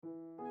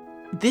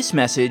This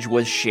message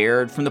was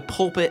shared from the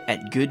pulpit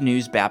at Good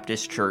News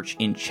Baptist Church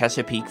in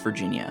Chesapeake,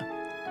 Virginia.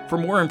 For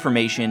more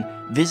information,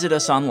 visit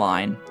us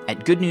online at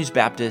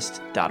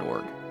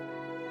goodnewsbaptist.org.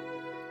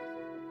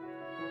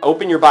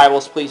 Open your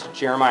Bibles, please, to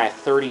Jeremiah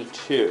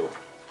 32.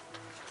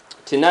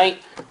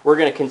 Tonight, we're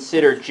going to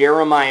consider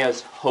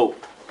Jeremiah's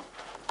hope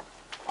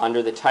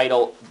under the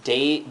title,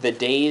 The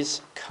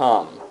Days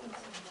Come.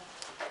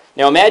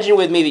 Now imagine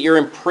with me that you're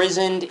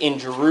imprisoned in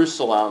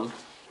Jerusalem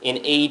in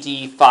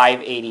AD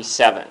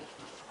 587.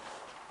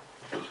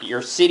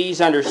 Your city's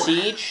under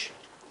siege,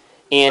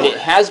 and it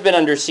has been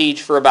under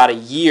siege for about a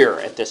year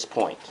at this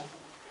point.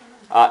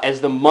 As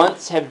the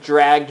months have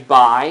dragged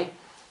by,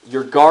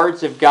 your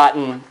guards have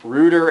gotten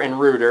ruder and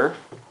ruder.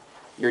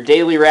 Your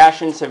daily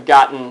rations have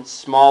gotten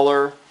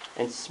smaller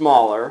and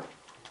smaller.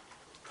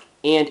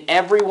 And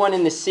everyone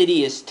in the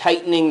city is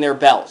tightening their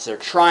belts. They're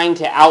trying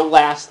to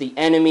outlast the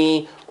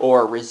enemy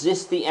or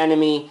resist the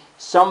enemy,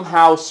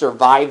 somehow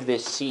survive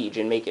this siege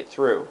and make it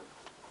through.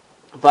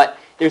 But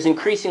there's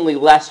increasingly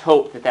less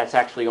hope that that's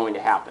actually going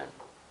to happen,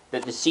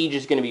 that the siege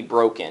is going to be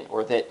broken,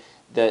 or that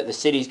the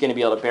city's going to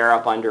be able to bear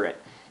up under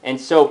it. And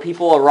so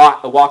people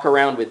walk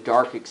around with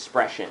dark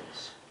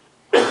expressions.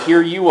 And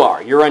here you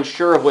are. You're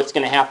unsure of what's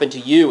going to happen to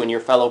you and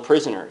your fellow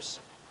prisoners.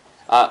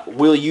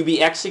 Will you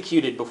be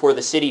executed before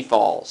the city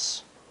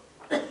falls?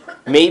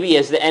 Maybe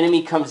as the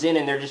enemy comes in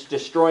and they're just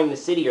destroying the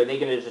city, are they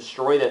going to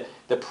destroy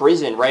the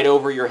prison right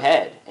over your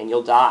head and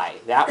you'll die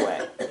that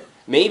way?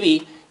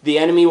 Maybe the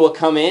enemy will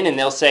come in and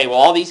they'll say, well,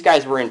 all these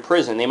guys were in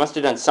prison. They must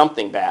have done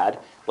something bad.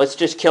 Let's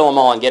just kill them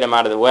all and get them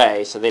out of the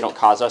way so they don't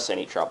cause us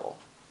any trouble.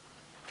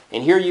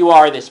 And here you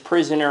are, this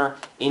prisoner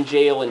in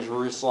jail in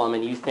Jerusalem,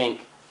 and you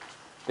think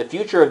the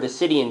future of the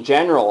city in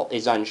general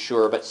is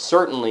unsure, but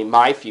certainly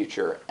my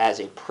future as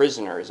a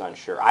prisoner is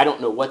unsure. I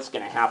don't know what's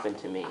going to happen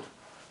to me.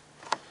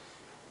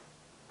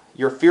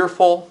 You're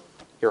fearful,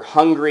 you're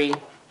hungry,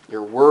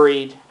 you're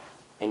worried,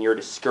 and you're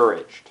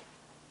discouraged.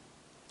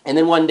 And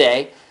then one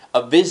day,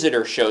 a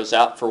visitor shows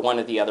up for one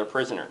of the other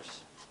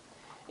prisoners.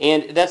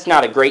 And that's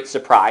not a great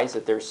surprise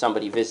that there's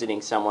somebody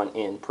visiting someone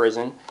in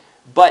prison,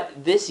 but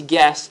this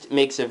guest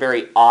makes a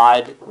very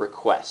odd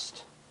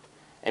request.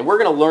 And we're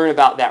going to learn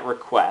about that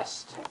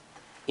request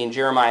in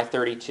Jeremiah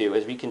 32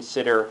 as we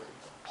consider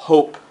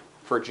hope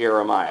for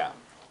Jeremiah.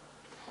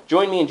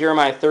 Join me in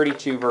Jeremiah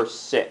 32, verse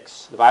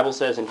 6. The Bible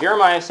says, And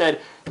Jeremiah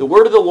said, The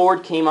word of the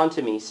Lord came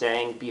unto me,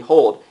 saying,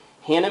 Behold,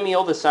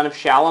 Hanameel the son of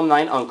Shallum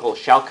thine uncle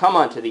shall come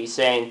unto thee,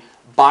 saying,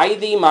 Buy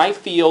thee my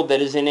field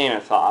that is in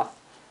Anathoth,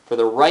 for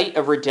the right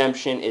of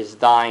redemption is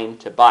thine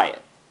to buy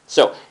it.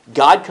 So,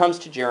 God comes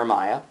to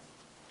Jeremiah,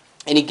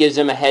 and he gives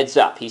him a heads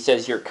up. He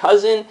says, your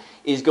cousin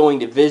is going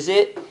to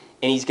visit,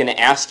 and he's going to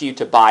ask you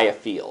to buy a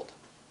field.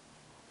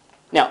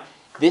 Now,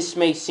 this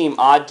may seem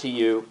odd to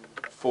you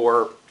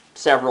for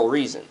several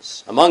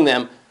reasons. Among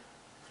them,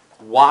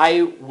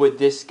 why would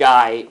this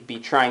guy be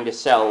trying to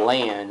sell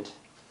land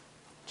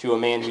to a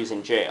man who's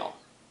in jail?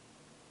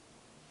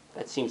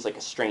 That seems like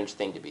a strange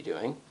thing to be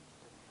doing.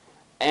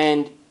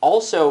 And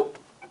also,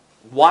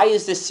 why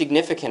is this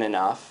significant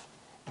enough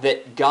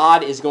that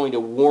God is going to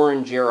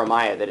warn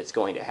Jeremiah that it's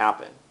going to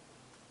happen?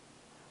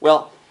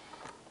 Well,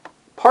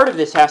 part of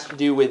this has to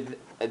do with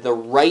the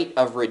right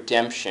of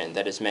redemption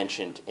that is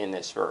mentioned in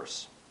this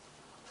verse.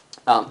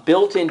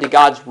 Built into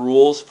God's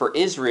rules for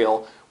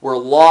Israel were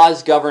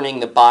laws governing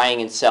the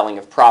buying and selling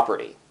of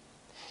property.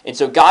 And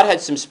so God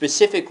had some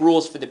specific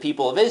rules for the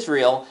people of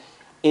Israel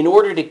in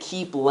order to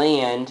keep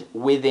land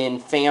within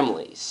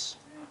families.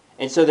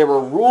 And so there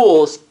were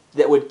rules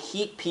that would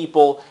keep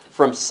people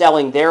from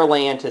selling their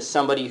land to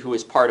somebody who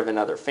is part of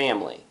another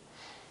family.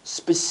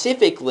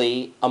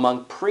 Specifically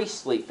among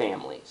priestly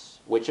families,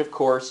 which of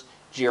course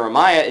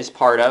Jeremiah is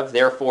part of,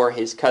 therefore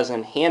his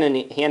cousin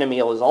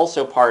Hanameel is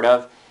also part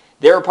of.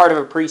 They're part of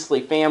a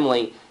priestly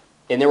family,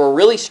 and there were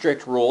really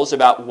strict rules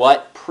about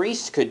what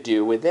priests could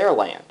do with their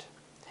land.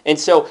 And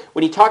so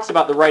when he talks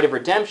about the right of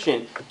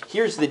redemption,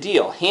 here's the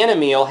deal.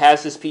 Hanameel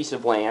has this piece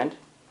of land.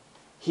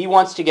 He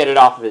wants to get it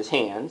off of his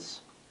hands,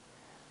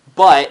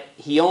 but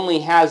he only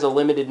has a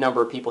limited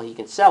number of people he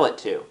can sell it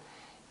to.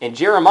 And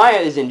Jeremiah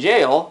is in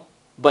jail,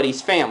 but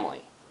he's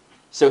family.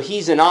 So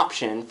he's an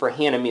option for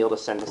Hanameel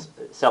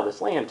to sell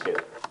this land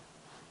to.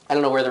 I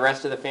don't know where the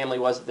rest of the family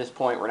was at this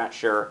point. We're not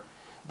sure.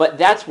 But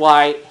that's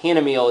why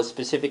Hanameel is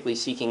specifically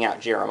seeking out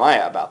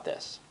Jeremiah about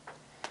this.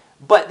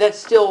 But that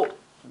still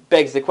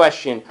begs the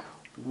question,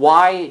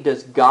 why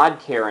does God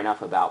care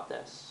enough about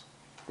this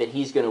that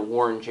he's going to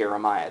warn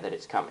Jeremiah that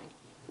it's coming?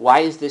 Why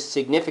is this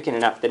significant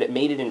enough that it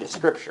made it into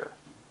Scripture?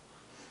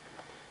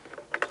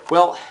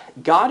 Well,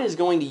 God is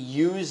going to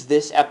use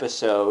this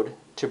episode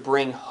to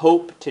bring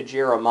hope to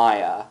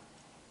Jeremiah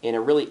in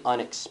a really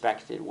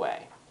unexpected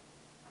way.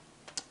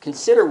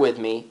 Consider with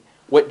me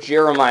what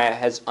Jeremiah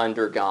has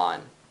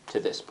undergone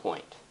to this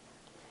point.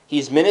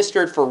 He's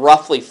ministered for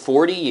roughly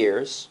 40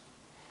 years.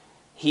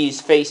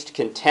 He's faced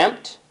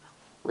contempt,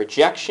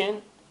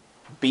 rejection,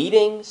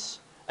 beatings,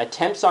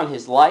 attempts on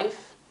his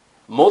life,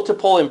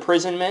 multiple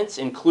imprisonments,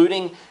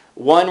 including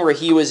one where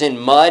he was in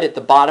mud at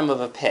the bottom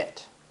of a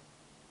pit.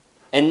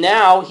 And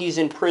now he's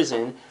in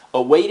prison,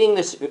 awaiting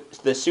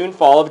the soon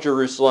fall of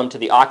Jerusalem to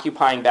the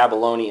occupying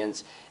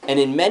Babylonians. And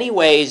in many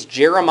ways,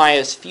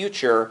 Jeremiah's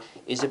future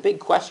is a big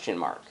question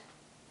mark.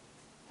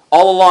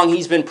 All along,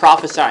 he's been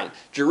prophesying,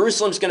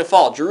 Jerusalem's going to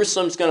fall,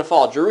 Jerusalem's going to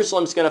fall,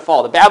 Jerusalem's going to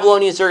fall. The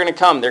Babylonians are going to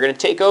come, they're going to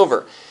take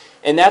over.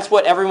 And that's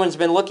what everyone's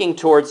been looking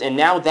towards, and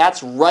now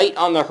that's right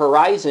on the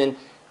horizon.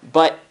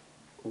 But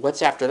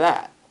what's after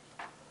that?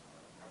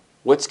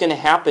 What's going to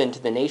happen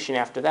to the nation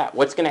after that?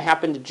 What's going to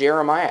happen to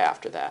Jeremiah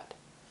after that?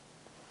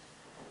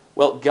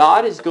 Well,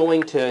 God is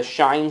going to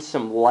shine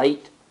some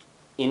light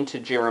into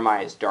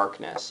Jeremiah's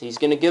darkness. He's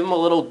going to give him a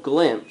little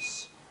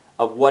glimpse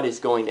of what is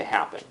going to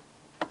happen.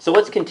 So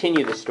let's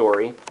continue the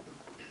story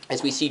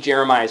as we see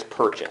Jeremiah's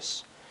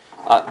purchase.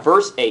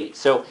 Verse 8,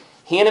 so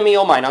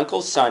Hanamiel, mine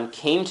uncle's son,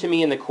 came to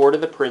me in the court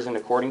of the prison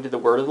according to the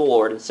word of the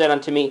Lord, and said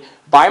unto me,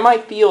 Buy my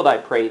field, I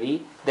pray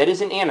thee, that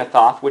is in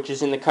Anathoth, which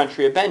is in the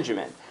country of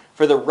Benjamin.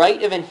 For the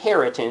right of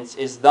inheritance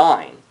is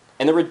thine,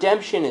 and the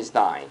redemption is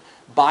thine.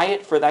 Buy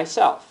it for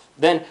thyself.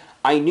 Then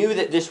I knew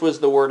that this was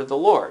the word of the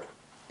Lord.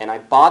 And I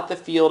bought the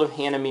field of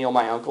Hanamiel,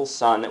 my uncle's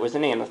son, that was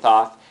in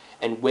Anathoth,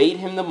 and weighed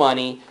him the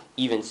money,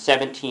 even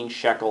 17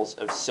 shekels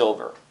of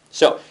silver.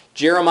 So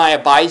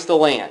Jeremiah buys the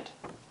land,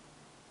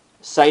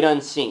 sight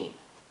unseen.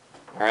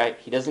 All right,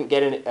 he doesn't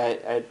get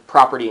a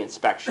property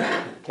inspection.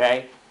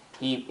 Okay,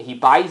 he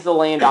buys the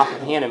land off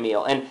of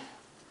Hanamiel, and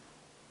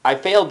I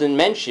failed to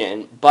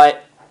mention,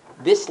 but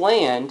this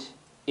land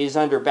is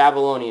under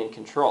Babylonian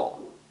control.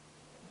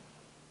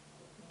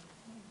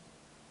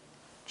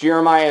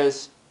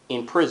 Jeremiah's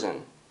in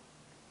prison,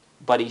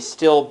 but he's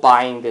still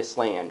buying this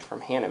land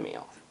from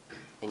Hanamiel.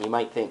 And you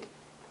might think,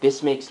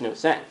 this makes no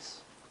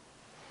sense.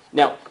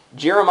 Now,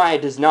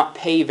 Jeremiah does not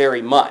pay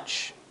very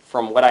much,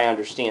 from what I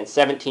understand.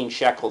 17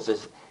 shekels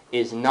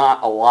is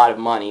not a lot of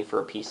money for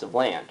a piece of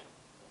land.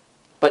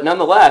 But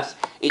nonetheless,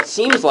 it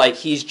seems like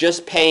he's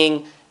just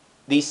paying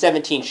these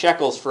 17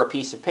 shekels for a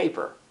piece of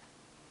paper.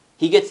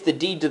 He gets the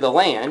deed to the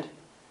land,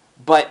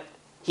 but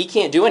he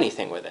can't do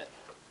anything with it.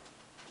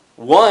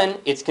 One,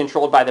 it's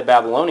controlled by the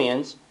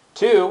Babylonians.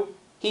 Two,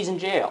 he's in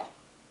jail.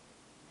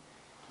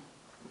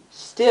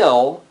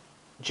 Still,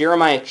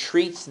 Jeremiah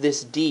treats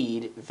this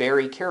deed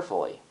very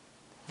carefully.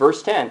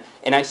 Verse 10,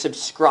 And I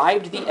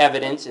subscribed the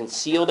evidence and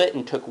sealed it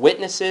and took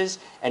witnesses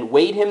and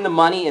weighed him the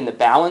money in the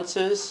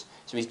balances.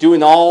 So he's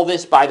doing all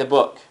this by the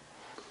book.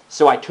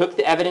 So I took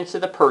the evidence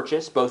of the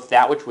purchase, both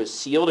that which was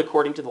sealed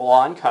according to the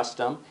law and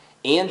custom,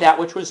 and that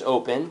which was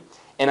open,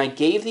 and I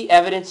gave the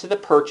evidence of the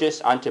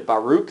purchase unto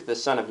Baruch the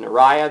son of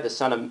Neriah, the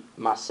son of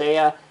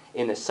Maaseiah,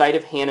 in the sight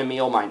of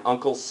Hanamiel, mine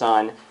uncle's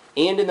son,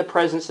 and in the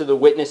presence of the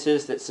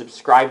witnesses that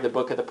subscribed the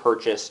book of the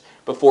purchase,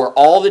 before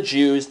all the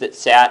Jews that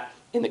sat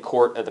in the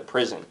court of the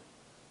prison.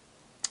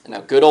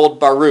 Now, good old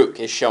Baruch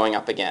is showing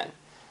up again.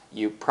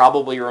 You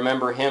probably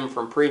remember him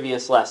from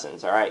previous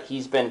lessons, all right?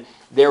 He's been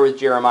there with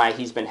Jeremiah.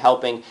 He's been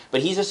helping,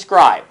 but he's a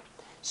scribe,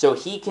 so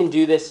he can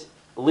do this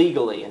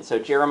legally. And so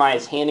Jeremiah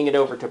is handing it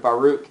over to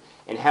Baruch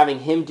and having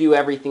him do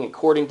everything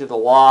according to the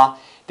law.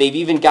 They've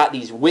even got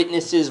these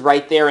witnesses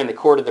right there in the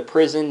court of the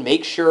prison.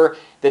 Make sure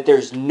that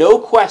there's no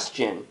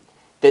question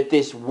that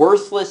this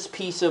worthless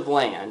piece of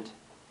land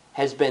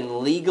has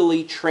been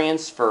legally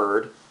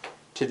transferred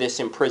to this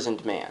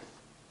imprisoned man.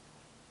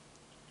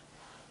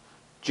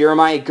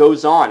 Jeremiah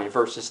goes on in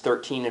verses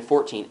 13 and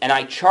 14. And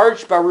I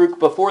charged Baruch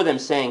before them,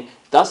 saying,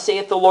 Thus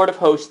saith the Lord of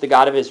hosts, the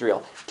God of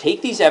Israel,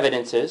 Take these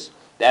evidences,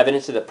 the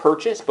evidence of the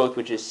purchase, both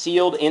which is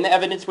sealed, and the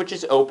evidence which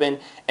is open,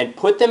 and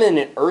put them in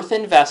an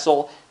earthen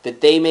vessel,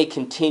 that they may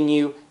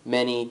continue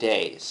many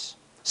days.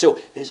 So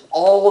there's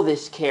all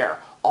this care,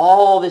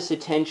 all this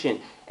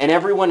attention, and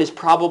everyone is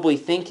probably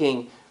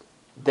thinking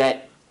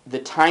that the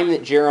time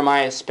that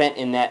Jeremiah spent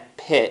in that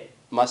pit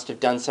must have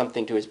done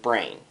something to his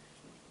brain.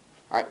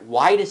 All right,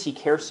 why does he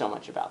care so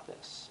much about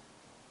this?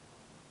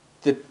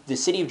 The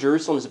city of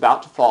Jerusalem is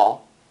about to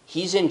fall.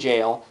 He's in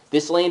jail.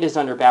 This land is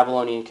under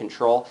Babylonian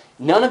control.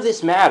 None of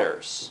this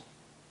matters.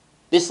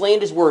 This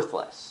land is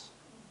worthless.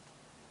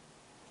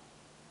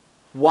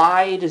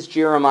 Why does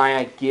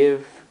Jeremiah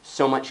give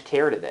so much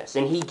care to this?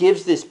 And he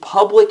gives this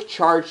public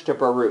charge to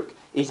Baruch.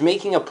 He's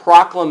making a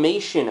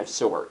proclamation of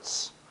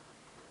sorts.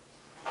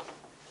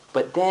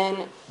 But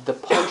then the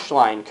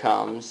punchline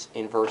comes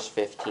in verse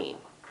 15.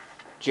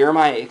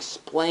 Jeremiah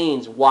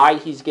explains why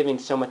he's giving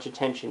so much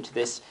attention to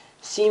this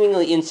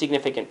seemingly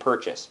insignificant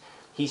purchase.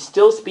 He's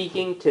still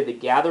speaking to the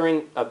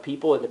gathering of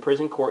people in the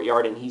prison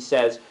courtyard, and he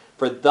says,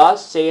 For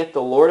thus saith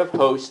the Lord of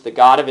hosts, the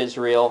God of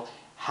Israel,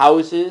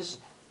 houses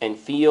and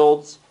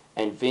fields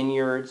and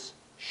vineyards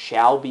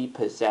shall be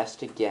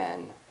possessed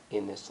again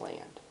in this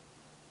land.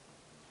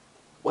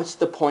 What's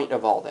the point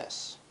of all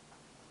this?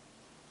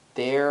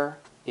 There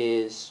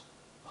is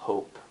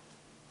hope.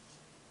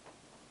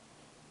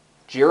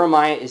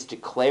 Jeremiah is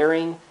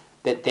declaring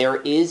that there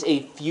is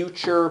a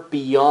future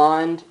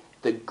beyond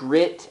the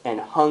grit and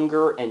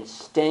hunger and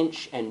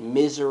stench and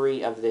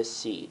misery of this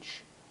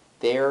siege.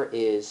 There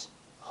is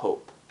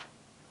hope.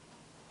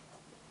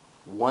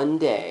 One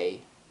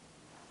day,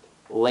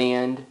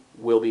 land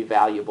will be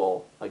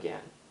valuable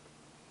again.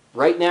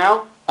 Right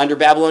now, under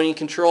Babylonian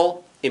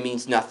control, it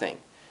means nothing.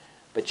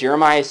 But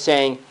Jeremiah is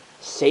saying,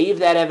 save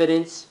that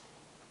evidence,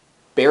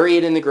 bury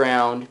it in the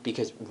ground,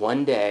 because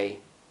one day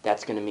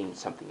that's going to mean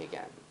something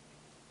again.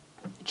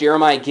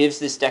 Jeremiah gives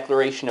this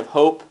declaration of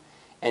hope,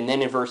 and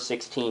then in verse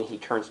 16 he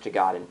turns to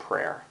God in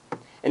prayer.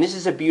 And this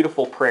is a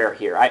beautiful prayer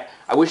here.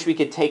 I wish we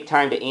could take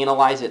time to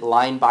analyze it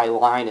line by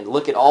line and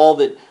look at all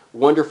the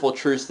wonderful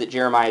truths that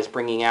Jeremiah is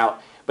bringing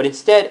out. But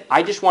instead,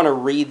 I just want to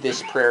read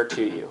this prayer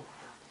to you.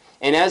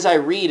 And as I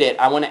read it,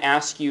 I want to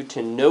ask you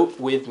to note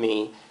with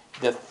me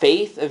the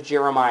faith of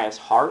Jeremiah's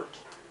heart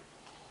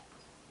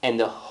and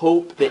the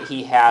hope that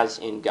he has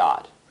in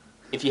God.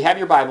 If you have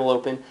your Bible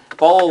open,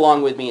 follow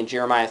along with me in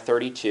Jeremiah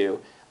 32,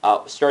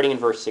 starting in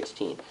verse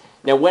 16.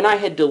 Now when I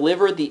had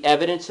delivered the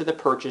evidence of the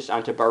purchase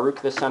unto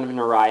Baruch the son of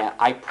Neriah,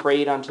 I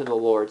prayed unto the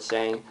Lord,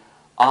 saying,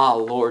 Ah,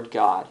 Lord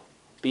God,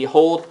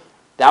 behold,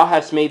 thou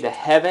hast made the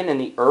heaven and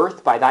the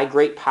earth by thy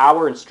great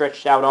power and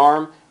stretched out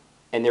arm,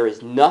 and there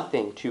is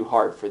nothing too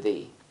hard for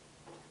thee.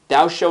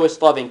 Thou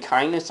showest loving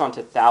kindness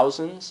unto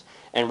thousands,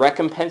 and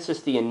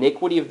recompensest the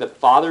iniquity of the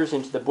fathers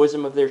into the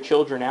bosom of their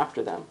children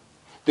after them.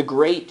 The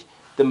great,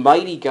 the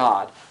mighty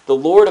God, the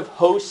Lord of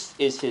hosts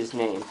is his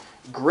name,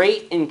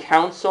 great in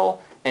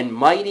counsel and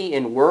mighty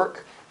in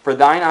work, for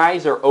thine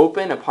eyes are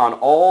open upon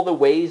all the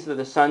ways of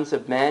the sons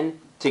of men,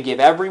 to give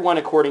everyone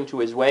according to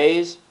his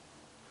ways,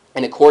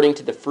 and according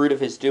to the fruit of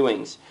his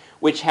doings,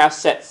 which hath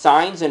set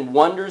signs and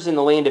wonders in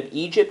the land of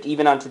Egypt,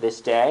 even unto this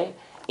day,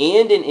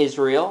 and in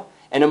Israel,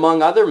 and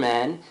among other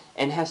men,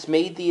 and hast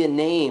made thee a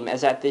name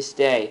as at this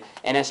day,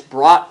 and hast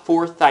brought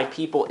forth thy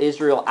people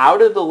Israel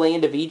out of the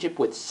land of Egypt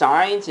with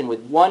signs and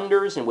with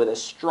wonders, and with a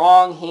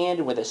strong hand,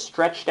 and with a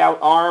stretched out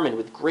arm, and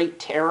with great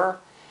terror,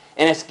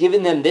 and hast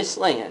given them this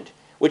land,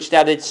 which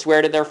thou didst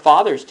swear to their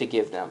fathers to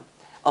give them,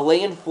 a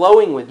land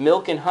flowing with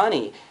milk and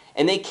honey.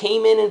 And they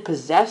came in and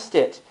possessed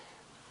it,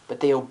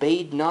 but they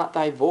obeyed not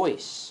thy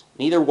voice,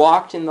 neither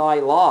walked in thy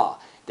law.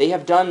 They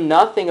have done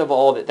nothing of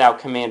all that thou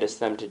commandest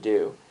them to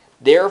do.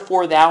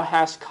 Therefore thou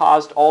hast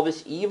caused all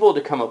this evil to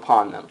come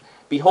upon them.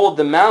 Behold,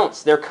 the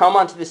mounts, they're come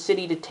unto the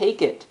city to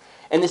take it,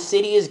 and the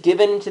city is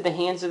given into the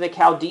hands of the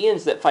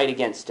Chaldeans that fight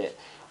against it,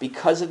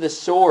 because of the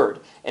sword,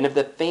 and of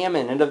the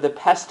famine, and of the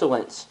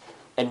pestilence.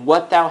 And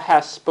what thou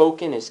hast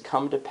spoken is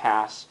come to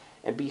pass,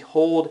 and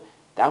behold,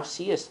 thou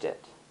seest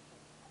it.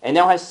 And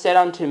thou hast said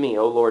unto me,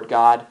 O Lord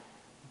God,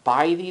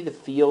 buy thee the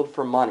field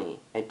for money,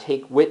 and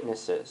take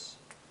witnesses,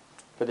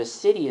 for the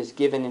city is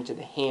given into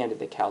the hand of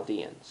the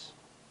Chaldeans.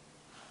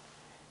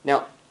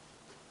 Now,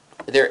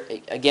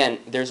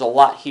 there's a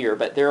lot here,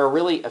 but there are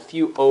really a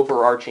few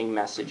overarching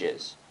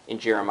messages in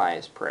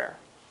Jeremiah's prayer.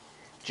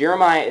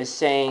 Jeremiah is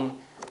saying,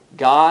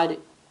 God,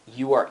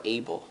 you are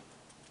able.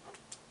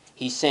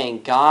 He's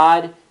saying,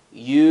 God,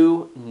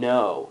 you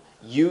know,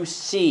 you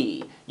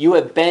see, you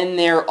have been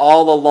there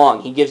all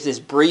along. He gives this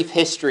brief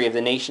history of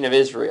the nation of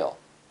Israel.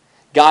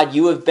 God,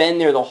 you have been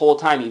there the whole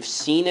time. You've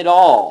seen it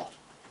all.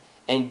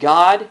 And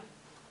God,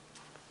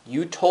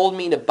 you told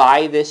me to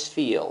buy this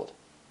field,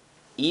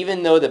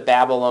 even though the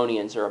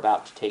Babylonians are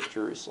about to take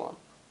Jerusalem.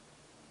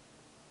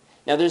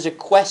 Now there's a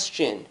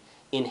question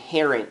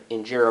inherent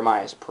in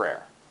Jeremiah's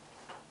prayer.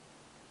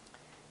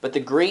 But the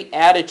great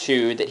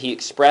attitude that he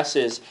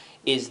expresses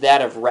is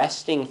that of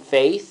resting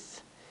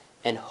faith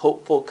and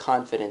hopeful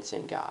confidence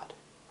in God.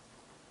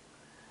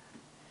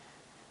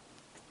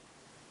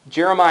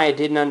 Jeremiah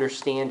didn't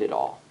understand it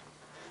all,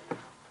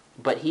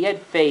 but he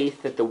had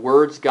faith that the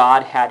words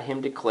God had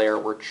him declare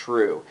were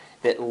true,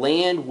 that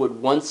land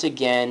would once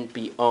again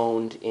be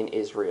owned in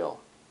Israel.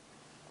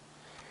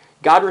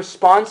 God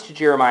responds to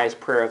Jeremiah's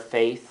prayer of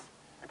faith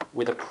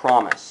with a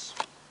promise.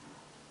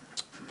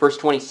 Verse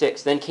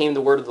 26, Then came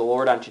the word of the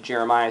Lord unto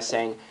Jeremiah,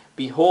 saying,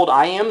 Behold,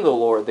 I am the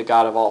Lord, the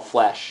God of all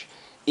flesh.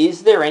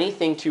 Is there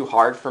anything too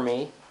hard for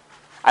me?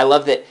 I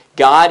love that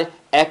God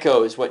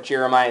echoes what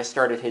Jeremiah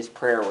started his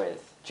prayer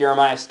with.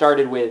 Jeremiah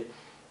started with,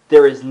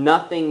 there is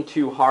nothing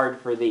too hard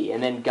for thee.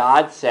 And then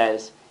God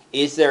says,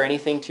 is there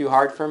anything too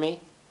hard for me?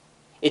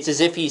 It's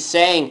as if he's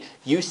saying,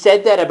 you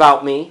said that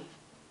about me.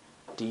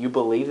 Do you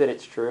believe that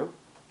it's true?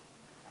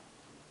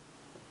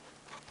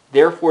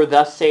 Therefore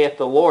thus saith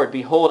the Lord,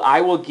 Behold, I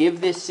will give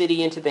this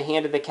city into the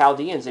hand of the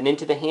Chaldeans, and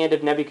into the hand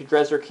of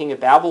Nebuchadrezzar king of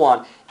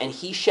Babylon, and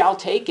he shall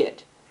take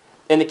it.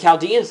 And the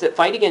Chaldeans that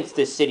fight against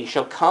this city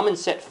shall come and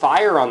set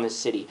fire on this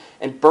city,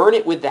 and burn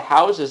it with the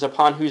houses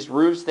upon whose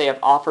roofs they have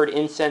offered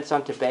incense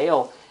unto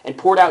Baal, and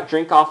poured out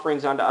drink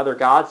offerings unto other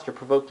gods to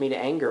provoke me to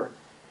anger.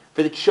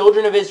 For the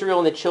children of Israel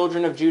and the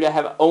children of Judah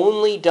have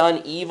only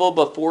done evil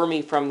before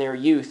me from their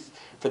youth.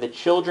 For the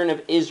children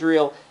of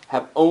Israel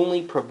have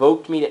only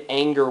provoked me to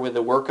anger with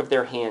the work of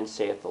their hands,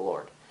 saith the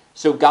Lord.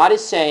 So God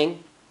is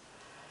saying,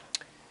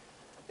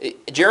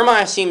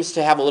 Jeremiah seems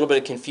to have a little bit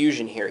of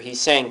confusion here.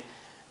 He's saying,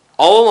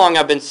 all along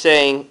I've been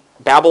saying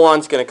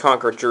Babylon's going to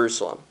conquer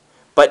Jerusalem.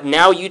 But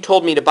now you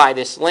told me to buy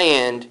this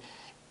land,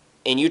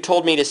 and you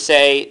told me to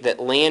say that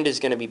land is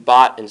going to be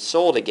bought and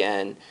sold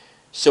again.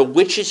 So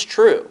which is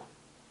true?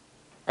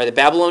 Are the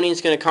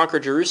Babylonians going to conquer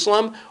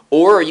Jerusalem,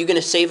 or are you going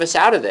to save us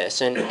out of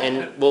this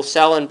and we'll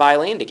sell and buy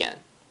land again?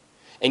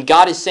 And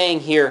God is saying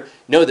here,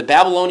 no, the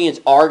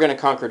Babylonians are going to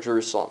conquer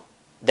Jerusalem.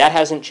 That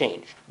hasn't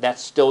changed.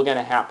 That's still going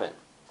to happen.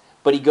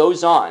 But he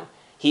goes on.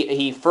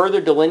 He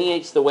further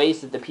delineates the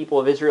ways that the people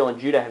of Israel and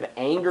Judah have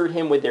angered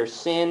him with their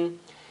sin.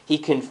 He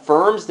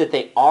confirms that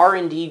they are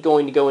indeed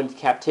going to go into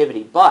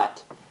captivity.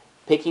 But,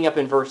 picking up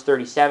in verse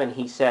 37,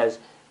 he says,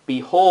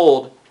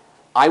 "Behold,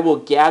 I will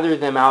gather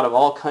them out of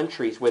all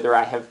countries whither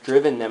I have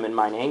driven them in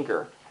mine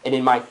anger, and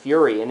in my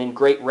fury, and in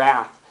great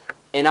wrath.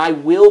 And I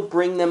will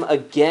bring them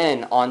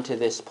again onto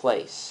this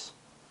place.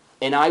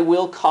 And I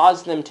will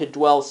cause them to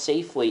dwell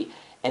safely,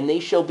 and they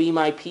shall be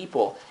my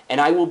people. And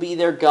I will be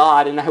their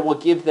God, and I will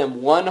give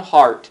them one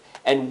heart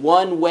and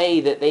one way,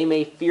 that they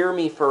may fear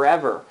me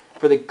forever,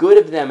 for the good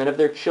of them and of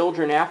their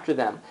children after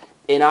them.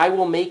 And I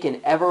will make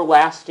an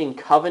everlasting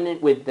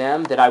covenant with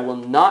them, that I will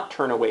not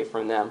turn away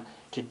from them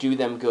to do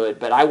them good.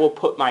 But I will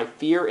put my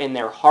fear in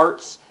their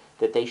hearts,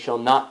 that they shall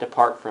not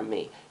depart from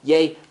me.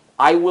 Yea,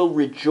 I will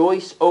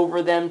rejoice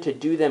over them to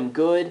do them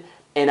good,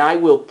 and I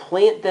will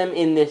plant them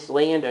in this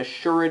land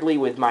assuredly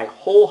with my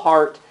whole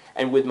heart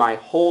and with my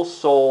whole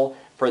soul.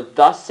 For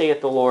thus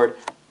saith the Lord,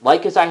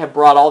 like as I have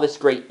brought all this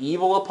great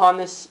evil upon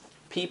this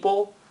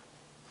people,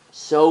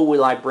 so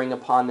will I bring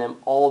upon them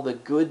all the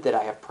good that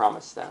I have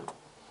promised them.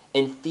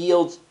 And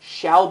fields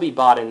shall be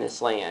bought in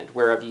this land,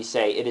 whereof ye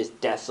say, it is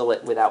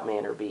desolate without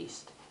man or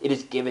beast. It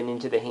is given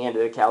into the hand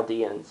of the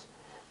Chaldeans.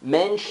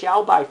 Men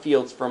shall buy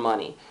fields for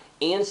money,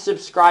 and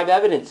subscribe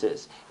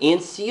evidences,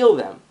 and seal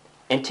them,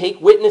 and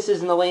take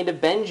witnesses in the land of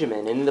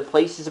Benjamin, and in the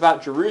places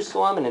about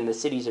Jerusalem, and in the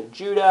cities of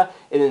Judah,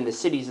 and in the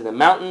cities of the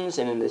mountains,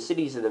 and in the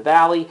cities of the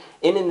valley,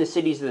 and in the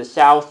cities of the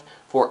south.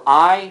 For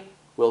I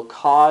will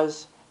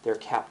cause their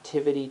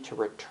captivity to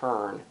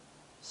return,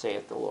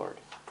 saith the Lord."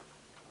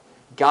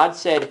 God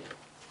said,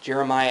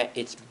 Jeremiah,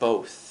 it's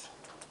both.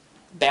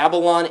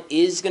 Babylon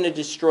is going to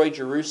destroy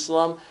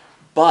Jerusalem,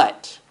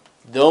 but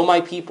though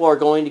my people are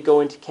going to go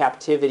into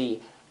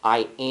captivity,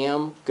 I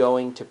am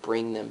going to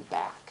bring them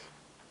back.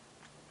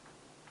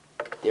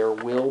 There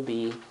will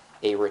be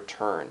a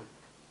return.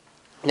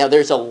 Now,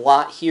 there's a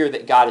lot here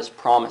that God is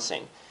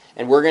promising,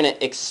 and we're going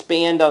to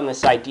expand on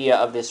this idea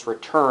of this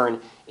return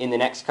in the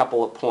next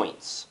couple of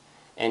points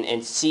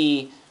and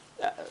see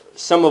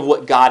some of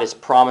what God is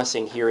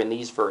promising here in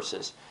these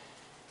verses.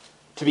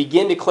 To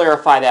begin to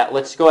clarify that,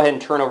 let's go ahead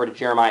and turn over to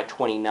Jeremiah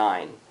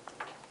 29.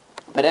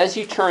 But as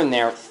you turn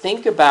there,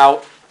 think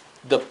about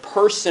the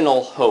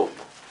personal hope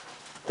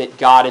that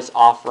God is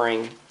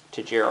offering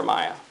to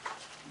Jeremiah.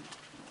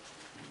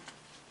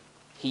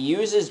 He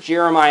uses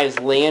Jeremiah's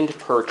land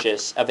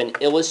purchase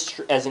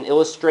as an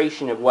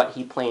illustration of what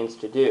he plans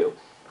to do.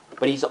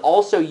 But he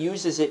also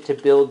uses it to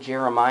build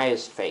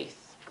Jeremiah's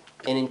faith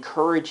and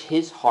encourage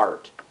his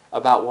heart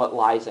about what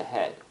lies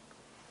ahead.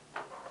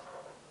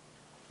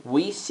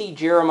 We see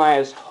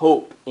Jeremiah's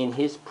hope in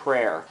his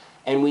prayer,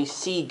 and we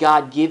see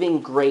God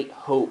giving great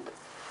hope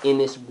in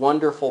this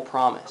wonderful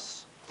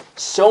promise.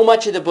 So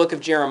much of the book of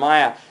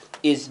Jeremiah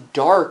is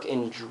dark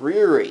and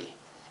dreary,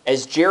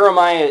 as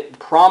Jeremiah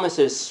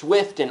promises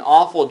swift and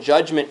awful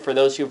judgment for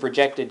those who have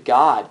rejected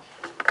God.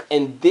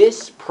 And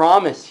this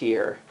promise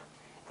here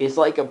is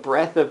like a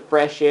breath of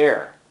fresh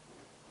air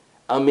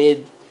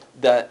amid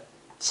the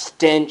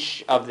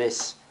stench of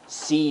this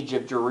siege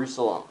of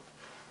Jerusalem.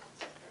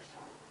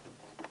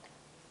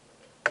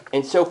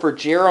 And so for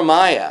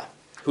Jeremiah,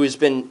 who has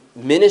been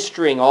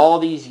ministering all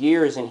these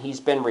years and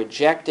he's been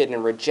rejected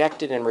and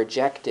rejected and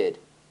rejected,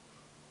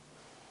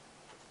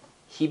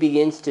 he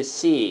begins to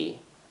see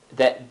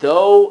that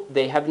though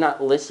they have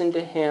not listened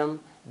to him,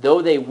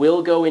 though they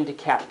will go into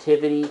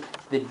captivity,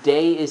 the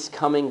day is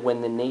coming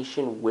when the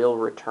nation will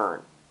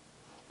return.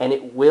 And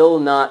it will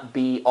not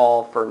be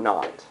all for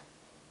naught.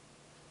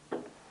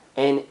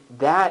 And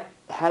that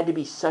had to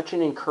be such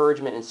an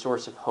encouragement and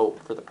source of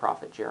hope for the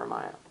prophet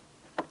Jeremiah.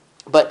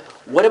 But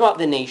what about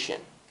the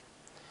nation?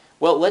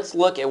 Well, let's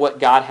look at what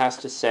God has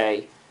to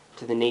say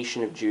to the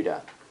nation of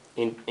Judah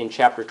in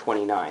chapter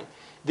 29.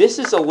 This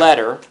is a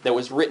letter that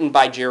was written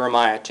by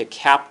Jeremiah to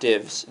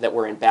captives that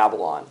were in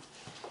Babylon.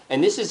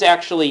 And this is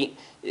actually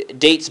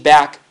dates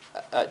back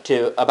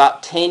to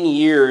about 10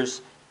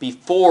 years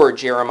before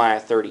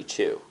Jeremiah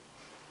 32.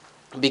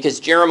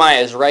 Because Jeremiah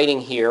is writing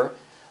here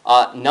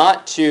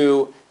not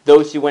to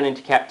those who went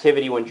into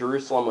captivity when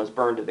Jerusalem was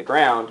burned to the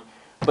ground,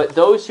 but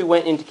those who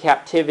went into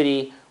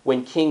captivity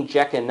when King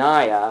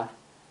Jeconiah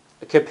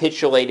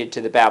capitulated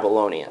to the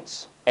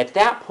Babylonians. At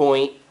that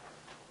point,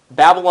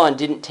 Babylon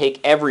didn't take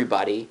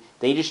everybody.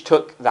 They just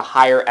took the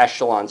higher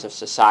echelons of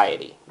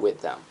society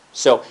with them.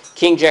 So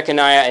King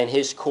Jeconiah and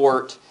his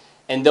court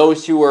and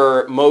those who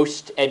were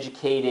most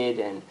educated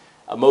and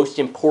most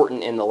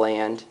important in the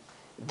land,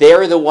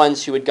 they're the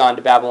ones who had gone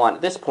to Babylon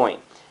at this point.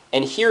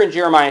 And here in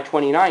Jeremiah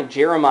 29,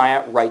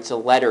 Jeremiah writes a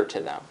letter to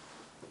them,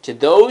 to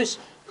those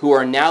who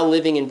are now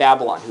living in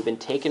Babylon, who've been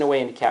taken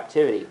away into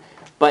captivity.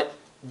 But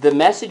the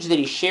message that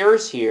he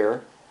shares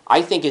here,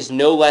 I think, is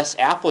no less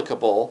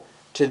applicable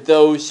to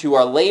those who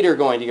are later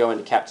going to go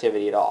into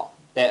captivity at all.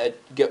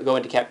 go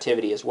into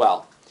captivity as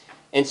well.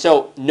 And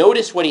so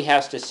notice what he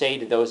has to say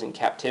to those in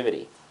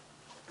captivity.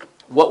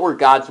 What were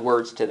God's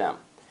words to them?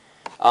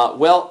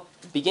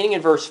 Beginning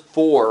in verse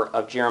 4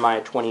 of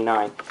Jeremiah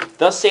 29,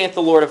 "Thus saith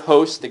the Lord of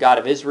hosts, the God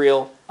of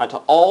Israel,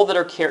 unto all that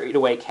are carried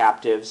away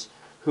captives,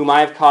 whom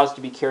I have caused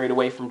to be carried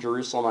away from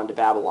Jerusalem unto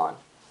Babylon."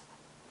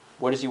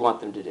 What does he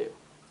want them to do?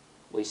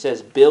 Well, he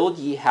says, "Build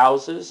ye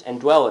houses and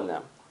dwell in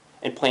them,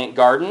 and plant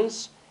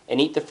gardens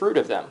and eat the fruit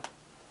of them.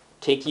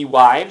 Take ye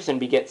wives and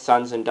beget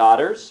sons and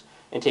daughters,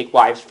 and take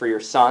wives for your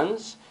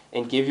sons,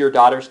 and give your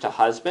daughters to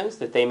husbands,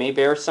 that they may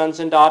bear sons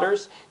and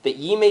daughters, that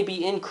ye may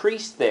be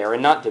increased there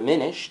and not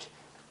diminished.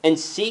 And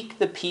seek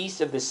the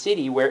peace of the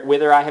city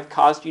whither I have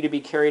caused you to be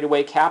carried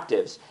away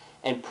captives,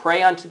 and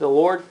pray unto the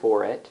Lord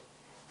for it,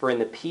 for in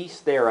the peace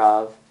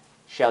thereof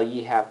shall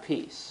ye have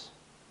peace."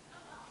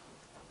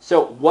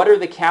 So what are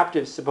the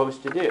captives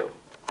supposed to do?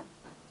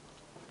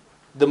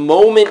 The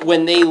moment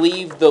when they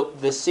leave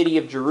the city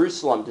of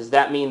Jerusalem, does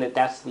that mean that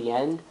that's the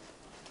end?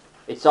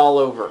 It's all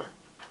over.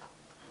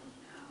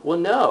 Well,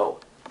 no.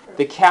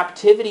 The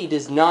captivity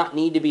does not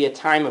need to be a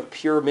time of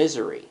pure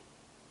misery.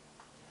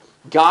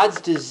 God's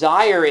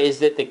desire is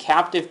that the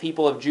captive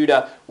people of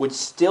Judah would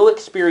still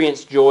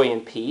experience joy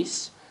and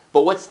peace,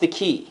 but what's the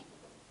key?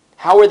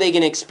 How are they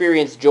going to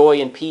experience joy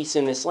and peace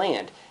in this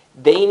land?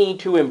 They need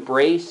to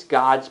embrace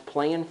God's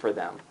plan for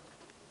them.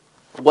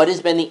 What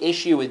has been the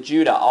issue with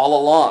Judah all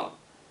along?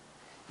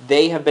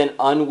 They have been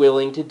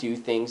unwilling to do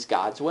things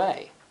God's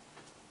way.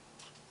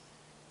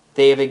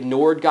 They have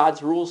ignored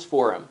God's rules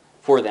for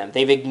them.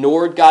 They've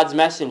ignored God's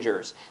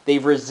messengers.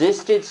 They've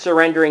resisted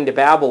surrendering to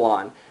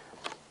Babylon.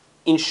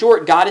 In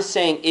short, God is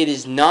saying it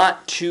is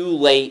not too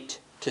late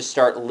to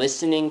start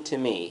listening to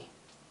me.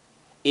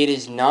 It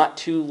is not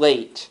too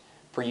late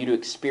for you to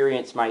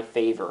experience my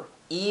favor,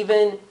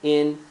 even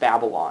in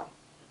Babylon.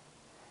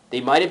 They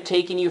might have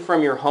taken you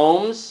from your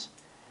homes,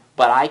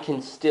 but I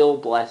can still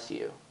bless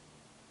you.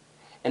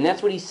 And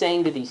that's what he's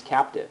saying to these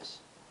captives.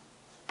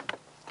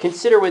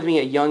 Consider with me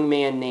a young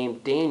man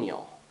named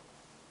Daniel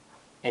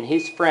and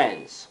his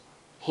friends,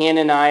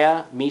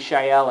 Hananiah,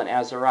 Mishael, and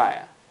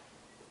Azariah.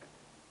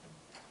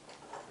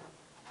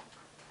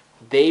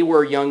 They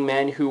were young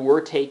men who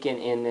were taken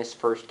in this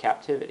first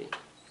captivity.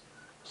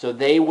 So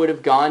they would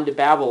have gone to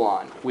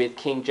Babylon with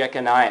King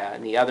Jeconiah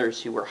and the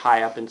others who were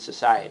high up in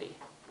society.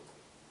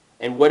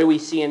 And what do we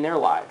see in their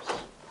lives?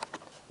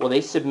 Well,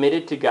 they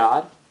submitted to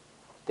God.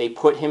 They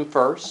put him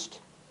first.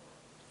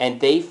 And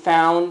they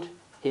found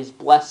his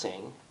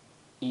blessing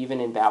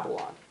even in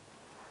Babylon.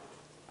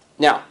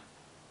 Now,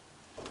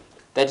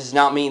 that does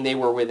not mean they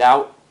were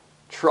without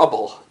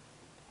trouble.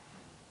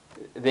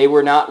 They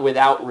were not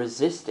without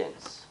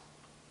resistance.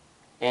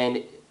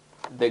 And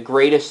the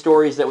greatest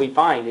stories that we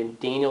find in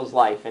Daniel's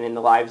life and in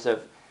the lives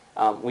of,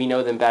 we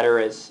know them better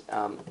as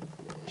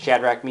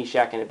Shadrach,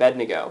 Meshach, and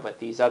Abednego, but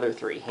these other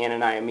three,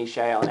 Hananiah,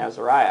 Mishael, and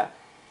Azariah,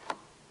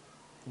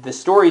 the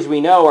stories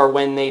we know are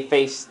when they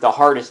faced the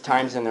hardest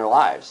times in their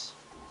lives.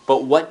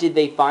 But what did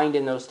they find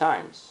in those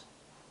times?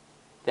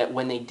 That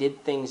when they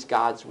did things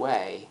God's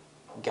way,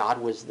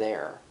 God was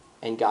there,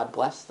 and God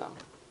blessed them.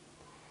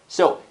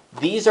 So,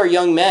 these are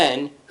young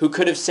men who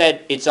could have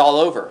said, it's all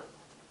over.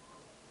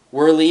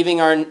 We're leaving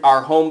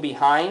our home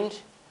behind.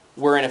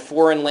 We're in a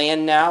foreign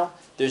land now.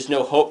 There's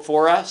no hope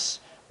for us.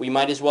 We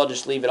might as well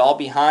just leave it all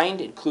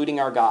behind, including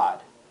our God.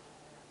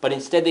 But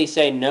instead they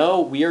say,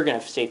 no, we are going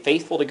to stay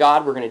faithful to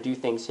God. We're going to do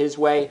things his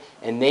way.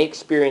 And they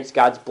experience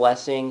God's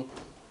blessing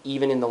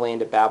even in the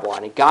land of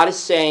Babylon. And God is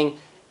saying,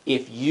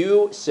 if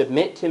you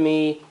submit to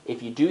me,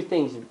 if you do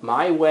things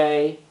my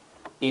way,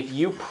 if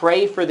you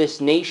pray for this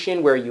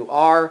nation where you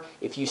are,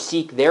 if you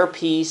seek their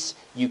peace,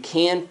 you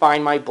can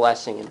find my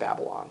blessing in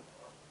Babylon.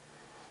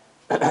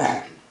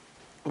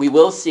 We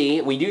do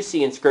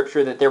see in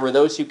Scripture that there were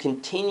those who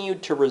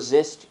continued to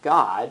resist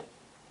God,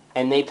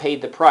 and they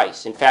paid the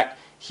price. In fact,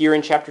 here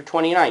in chapter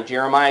 29,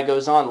 Jeremiah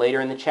goes on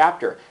later in the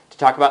chapter to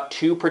talk about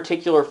two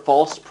particular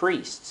false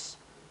priests,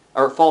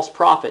 or false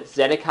prophets,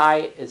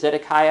 Zedekiah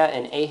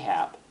and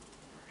Ahab,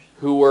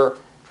 who were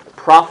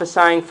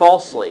prophesying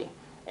falsely,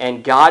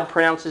 and God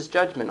pronounces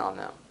judgment on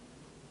them.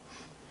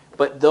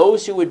 But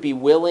those who would be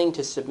willing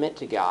to submit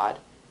to God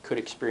could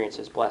experience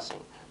his blessing.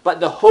 But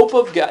the hope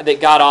of God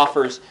that God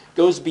offers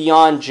goes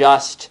beyond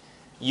just,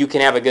 you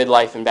can have a good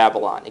life in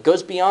Babylon. It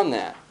goes beyond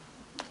that.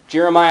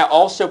 Jeremiah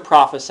also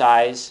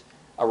prophesies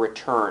a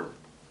return.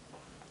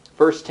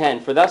 Verse 10,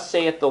 "For thus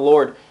saith the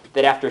Lord,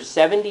 that after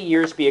 70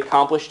 years be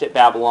accomplished at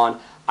Babylon,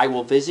 I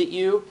will visit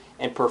you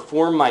and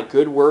perform my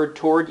good word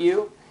toward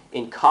you,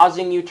 in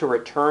causing you to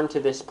return to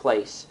this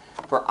place.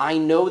 For I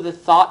know the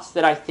thoughts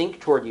that I think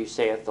toward you,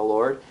 saith the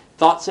Lord,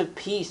 thoughts of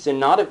peace and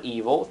not of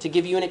evil, to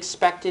give you an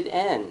expected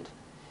end.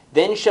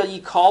 Then shall ye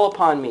call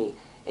upon me,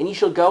 and ye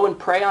shall go and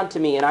pray unto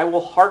me, and I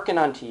will hearken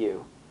unto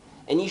you.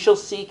 And ye shall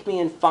seek me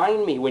and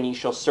find me, when ye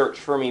shall search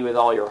for me with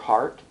all your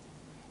heart.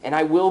 And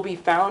I will be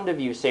found of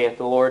you, saith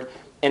the Lord,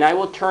 and I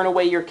will turn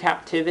away your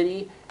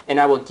captivity, and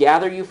I will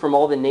gather you from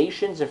all the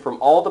nations and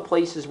from all the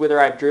places whither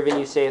I have driven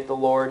you, saith the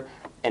Lord,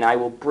 and I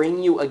will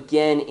bring you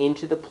again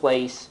into the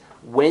place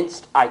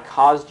whence I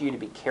caused you to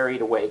be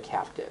carried away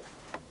captive.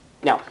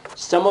 Now,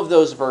 some of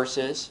those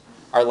verses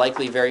are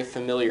likely very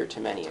familiar to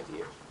many of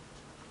you.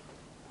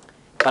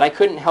 But I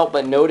couldn't help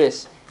but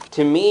notice,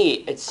 to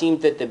me, it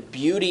seemed that the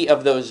beauty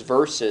of those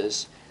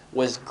verses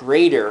was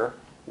greater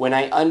when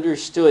I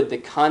understood the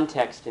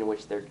context in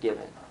which they're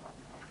given.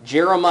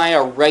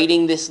 Jeremiah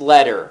writing this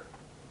letter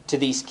to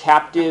these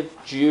captive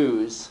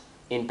Jews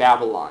in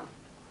Babylon.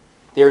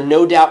 They're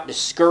no doubt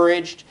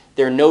discouraged.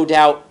 They're no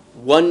doubt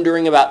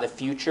wondering about the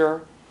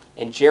future.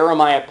 And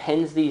Jeremiah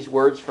pens these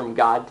words from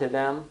God to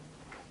them.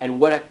 And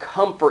what a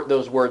comfort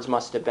those words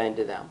must have been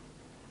to them.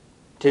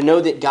 To know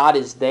that God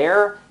is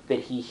there, that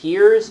he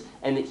hears,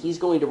 and that he's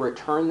going to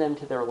return them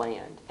to their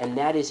land. And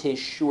that is his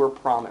sure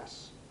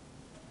promise.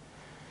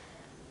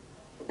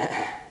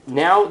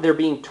 Now they're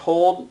being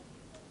told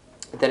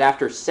that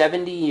after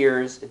 70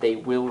 years they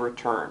will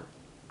return.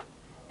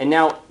 And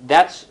now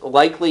that's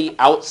likely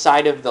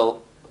outside of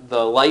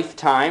the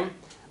lifetime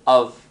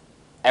of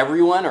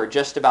everyone, or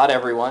just about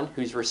everyone,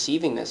 who's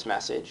receiving this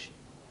message.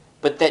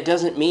 But that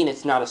doesn't mean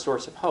it's not a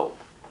source of hope.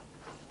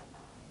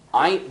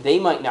 They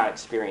might not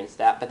experience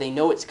that, but they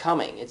know it's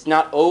coming. It's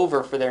not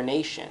over for their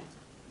nation.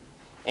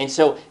 And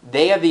so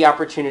they have the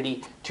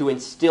opportunity to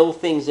instill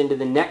things into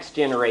the next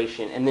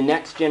generation and the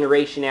next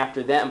generation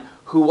after them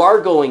who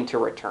are going to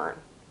return.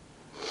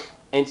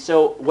 And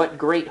so what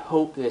great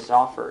hope this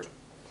offered.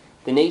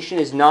 The nation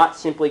is not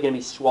simply going to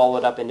be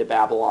swallowed up into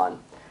Babylon.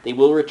 They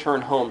will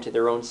return home to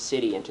their own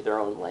city and to their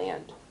own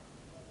land.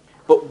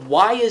 But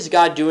why is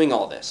God doing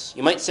all this?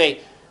 You might say,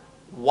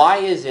 why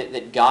is it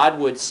that God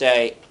would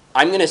say,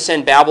 I'm going to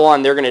send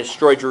Babylon, they're going to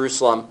destroy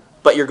Jerusalem,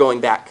 but you're going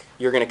back.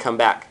 You're going to come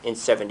back in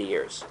 70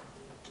 years.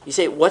 You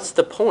say, what's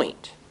the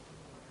point?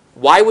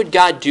 Why would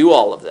God do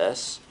all of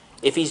this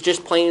if he's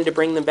just planning to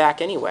bring them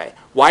back anyway?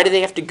 Why do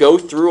they have to go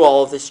through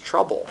all of this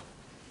trouble?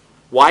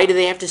 Why do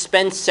they have to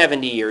spend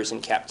 70 years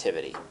in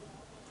captivity?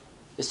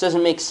 This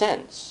doesn't make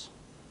sense.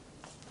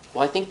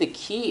 Well, I think the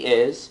key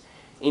is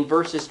in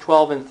verses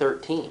 12 and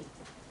 13,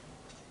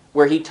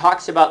 where he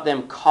talks about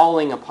them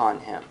calling upon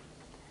him,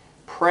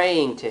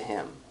 praying to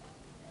him,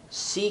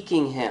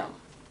 seeking him,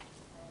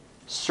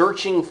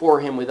 searching for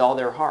him with all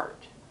their heart.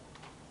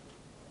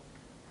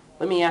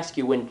 Let me ask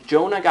you, when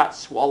Jonah got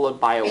swallowed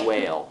by a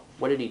whale,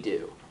 what did he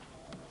do?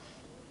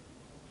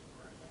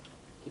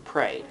 He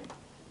prayed.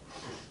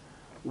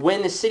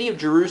 When the city of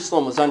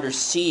Jerusalem was under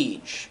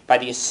siege by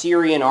the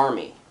Assyrian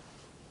army,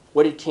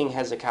 what did King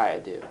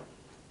Hezekiah do?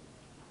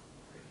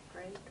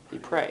 He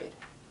prayed.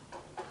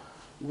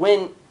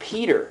 When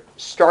Peter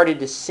started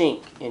to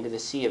sink into the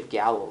Sea of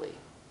Galilee,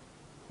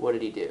 what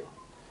did he do?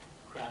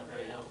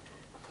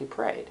 He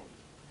prayed.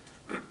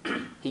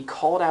 He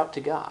called out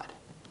to God.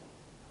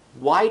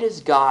 Why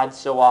does God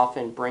so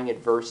often bring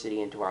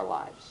adversity into our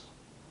lives?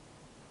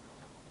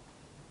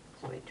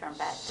 So we turn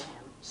back to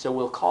him. So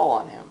we'll call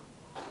on him.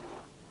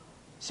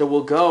 So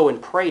we'll go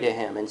and pray to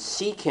him and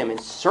seek him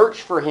and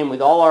search for him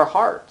with all our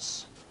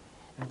hearts.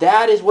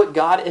 That is what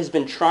God has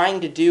been trying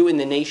to do in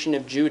the nation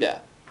of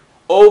Judah.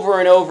 Over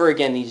and over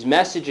again, these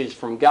messages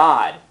from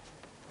God.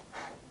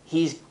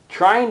 He's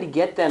trying to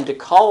get them to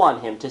call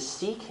on him, to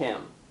seek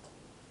him.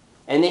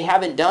 And they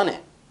haven't done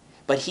it.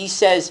 But he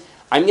says,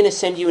 I'm going to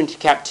send you into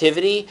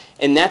captivity,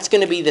 and that's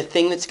going to be the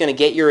thing that's going to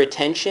get your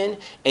attention,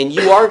 and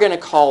you are going to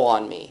call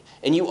on me,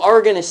 and you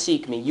are going to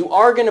seek me, you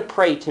are going to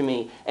pray to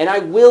me, and I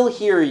will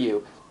hear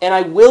you, and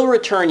I will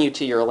return you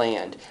to your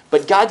land.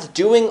 But God's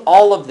doing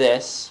all of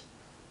this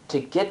to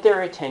get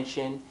their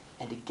attention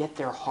and to get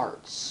their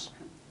hearts.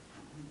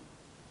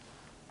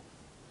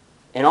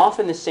 And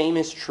often the same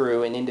is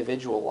true in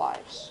individual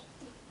lives.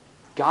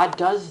 God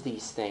does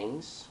these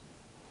things,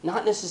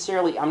 not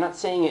necessarily, I'm not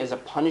saying it as a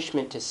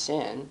punishment to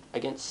sin,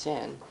 against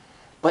sin,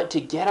 but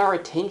to get our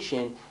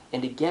attention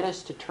and to get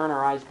us to turn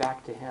our eyes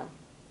back to him.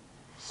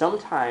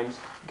 Sometimes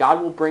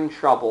God will bring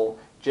trouble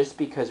just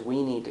because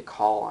we need to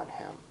call on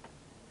him.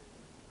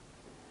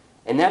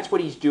 And that's what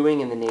he's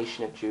doing in the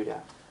nation of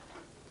Judah.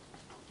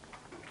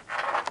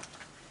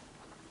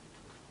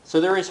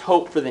 So there is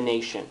hope for the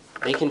nation.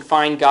 They can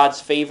find God's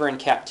favor in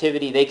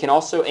captivity. They can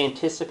also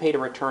anticipate a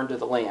return to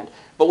the land.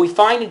 But we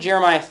find in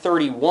Jeremiah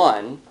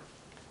 31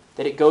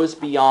 that it goes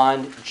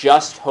beyond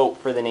just hope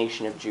for the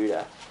nation of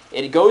Judah.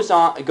 It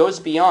goes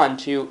beyond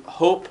to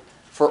hope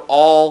for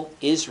all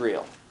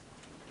Israel.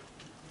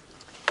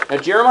 Now,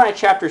 Jeremiah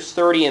chapters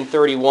 30 and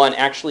 31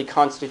 actually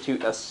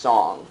constitute a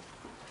song.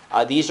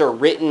 These are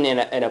written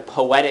in a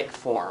poetic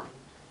form.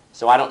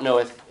 So I don't know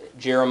if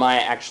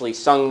Jeremiah actually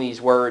sung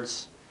these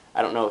words.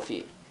 I don't know if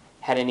he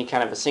had any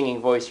kind of a singing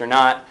voice or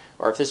not,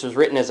 or if this was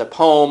written as a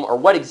poem, or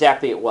what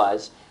exactly it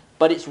was.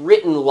 But it's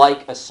written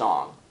like a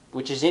song,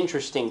 which is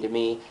interesting to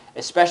me,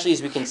 especially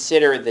as we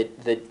consider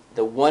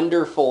the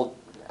wonderful,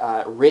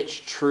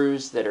 rich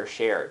truths that are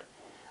shared,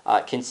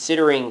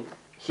 considering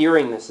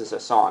hearing this as a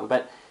song.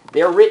 But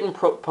they're written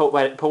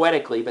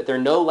poetically, but they're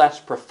no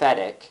less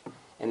prophetic,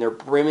 and they're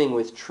brimming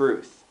with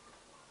truth.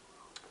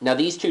 Now,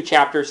 these two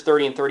chapters,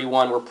 30 and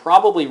 31, were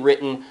probably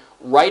written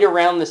right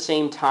around the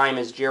same time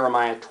as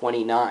Jeremiah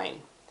 29.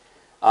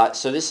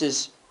 So this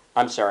is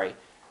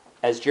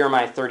as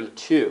Jeremiah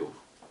 32.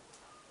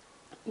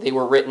 They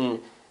were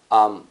written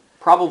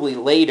probably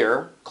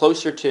later,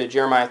 closer to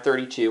Jeremiah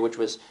 32, which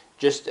was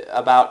just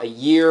about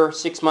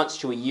 6 months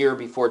to a year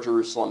before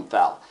Jerusalem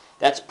fell.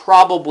 That's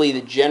probably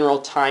the general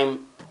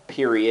time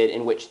period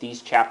in which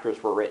these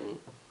chapters were written.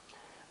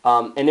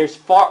 And there's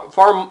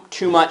far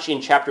too much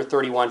in chapter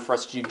 31 for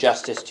us to do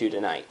justice to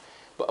tonight.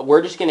 But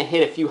we're just going to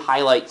hit a few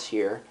highlights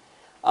here.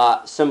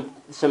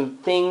 Some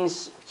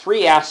things,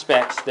 3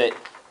 aspects that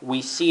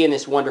we see in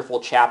this wonderful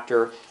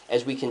chapter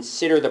as we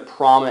consider the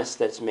promise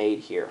that's made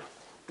here,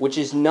 which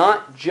is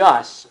not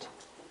just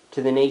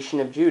to the nation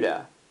of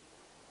Judah,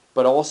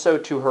 but also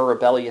to her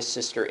rebellious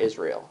sister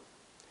Israel,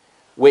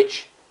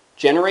 which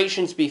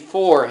generations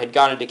before had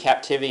gone into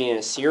captivity in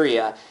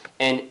Assyria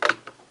and,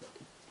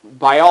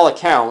 by all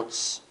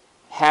accounts,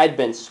 had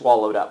been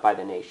swallowed up by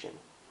the nation.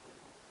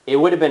 It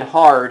would have been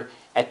hard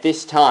at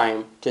this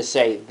time to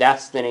say,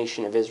 that's the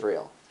nation of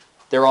Israel.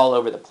 They're all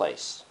over the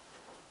place.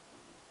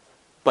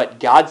 But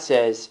God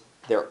says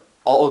they're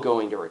all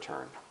going to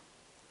return.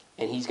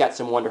 And he's got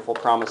some wonderful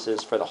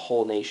promises for the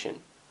whole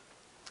nation.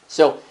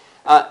 So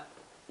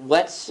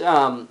let's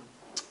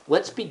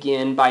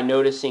begin by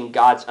noticing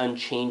God's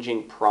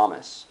unchanging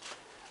promise.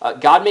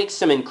 God makes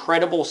some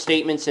incredible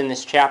statements in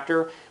this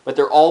chapter, but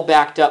they're all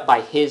backed up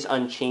by his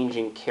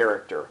unchanging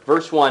character.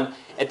 Verse 1,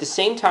 "At the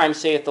same time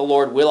saith the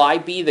Lord, will I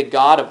be the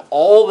God of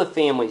all the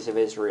families of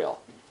Israel,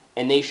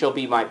 and they shall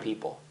be my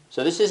people."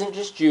 So this isn't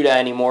just Judah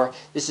anymore.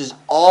 This is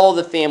all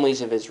the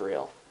families of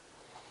Israel.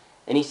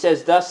 And he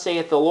says, "Thus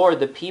saith the Lord,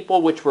 the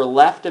people which were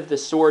left of the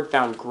sword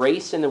found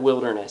grace in the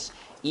wilderness,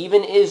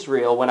 even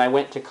Israel, when I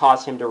went to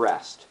cause him to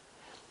rest.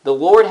 The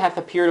Lord hath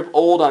appeared of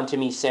old unto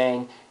me,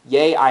 saying,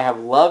 Yea, I have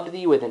loved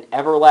thee with an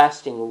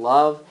everlasting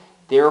love,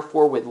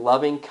 therefore with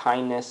loving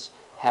kindness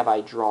have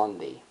I drawn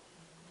thee."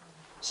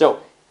 So,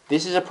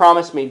 this is a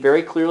promise made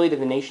very clearly to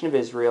the nation of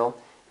Israel.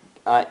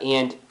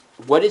 And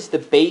what is the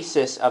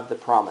basis of the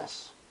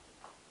promise?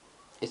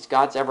 It's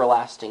God's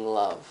everlasting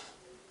love.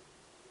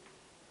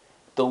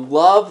 The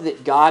love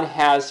that God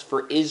has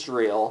for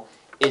Israel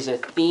is a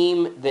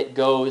theme that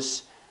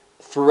goes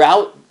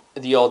throughout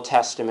the Old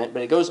Testament,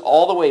 but it goes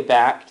all the way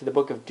back to the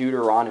book of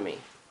Deuteronomy.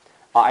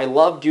 I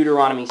love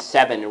Deuteronomy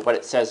 7 and what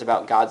it says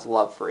about God's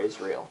love for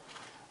Israel.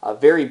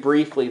 Very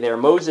briefly there,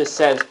 Moses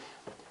says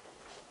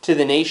to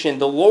the nation,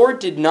 "The Lord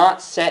did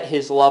not set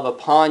his love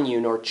upon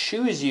you, nor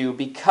choose you,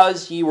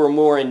 because ye were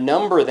more in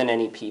number than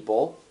any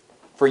people,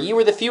 for ye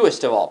were the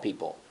fewest of all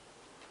people.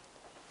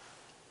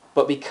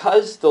 But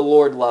because the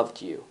Lord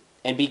loved you,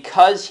 and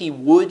because he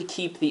would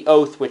keep the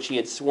oath which he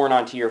had sworn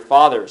unto your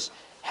fathers,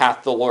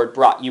 hath the Lord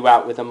brought you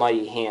out with a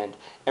mighty hand,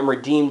 and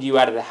redeemed you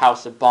out of the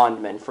house of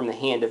bondmen, from the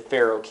hand of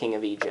Pharaoh king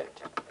of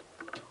Egypt."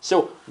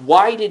 So,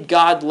 why did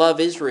God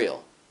love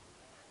Israel?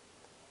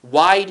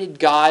 Why did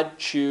God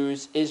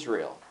choose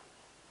Israel?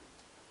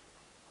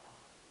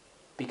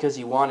 Because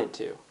he wanted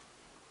to.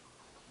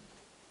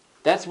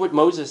 That's what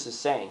Moses is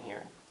saying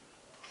here.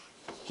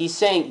 He's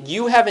saying,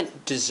 you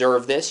haven't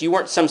deserved this. You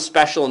weren't some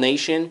special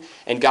nation,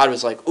 and God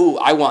was like, ooh,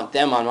 I want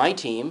them on my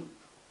team.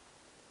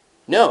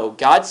 No,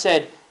 God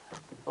said,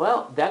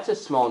 well, that's a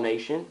small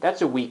nation.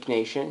 That's a weak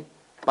nation.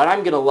 But I'm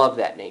going to love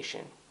that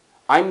nation.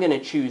 I'm going to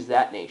choose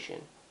that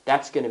nation.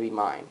 That's going to be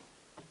mine.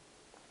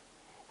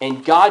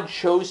 And God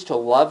chose to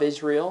love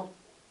Israel.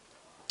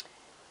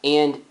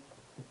 And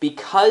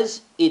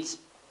because it's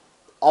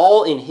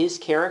all in his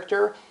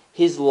character,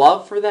 his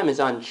love for them is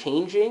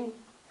unchanging.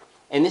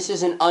 And this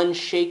is an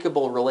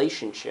unshakable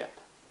relationship.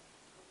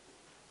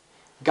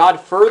 God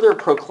further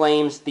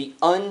proclaims the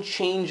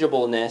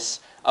unchangeableness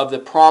of the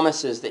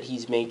promises that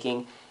he's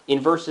making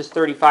in verses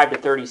 35 to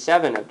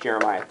 37 of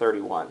Jeremiah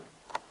 31.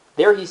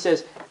 There he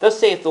says, "Thus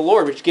saith the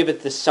Lord, which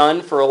giveth the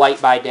sun for a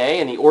light by day,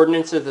 and the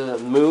ordinance of the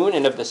moon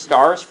and of the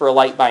stars for a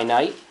light by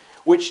night,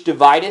 which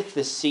divideth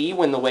the sea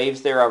when the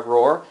waves thereof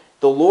roar.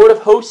 The Lord of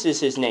hosts is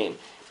his name.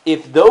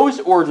 If those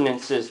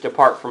ordinances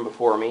depart from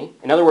before me,"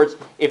 in other words,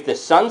 if the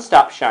sun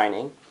stops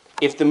shining,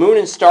 if the moon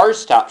and stars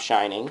stop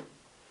shining,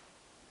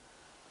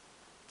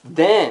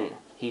 "then,"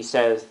 he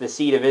says, "the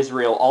seed of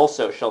Israel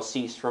also shall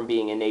cease from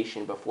being a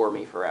nation before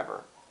me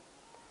forever."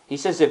 He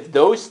says, if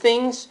those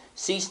things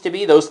cease to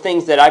be, those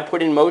things that I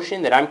put in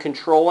motion, that I'm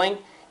controlling,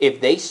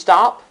 if they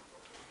stop,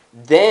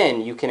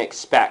 then you can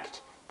expect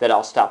that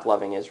I'll stop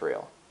loving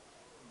Israel.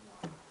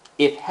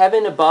 If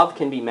heaven above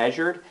can be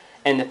measured,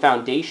 and the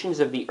foundations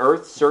of the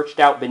earth searched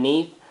out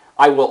beneath,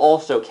 I will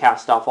also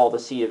cast off all the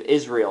seed of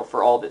Israel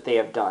for all that they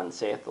have done,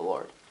 saith the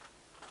Lord.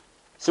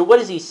 So what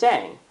is he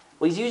saying?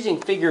 Well, he's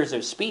using figures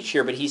of speech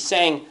here, but he's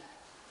saying,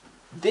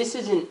 this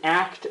is an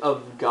act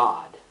of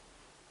God.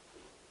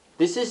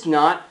 This is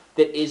not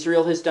that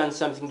Israel has done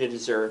something to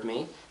deserve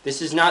me. This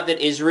is not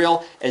that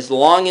Israel, as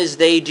long as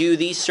they do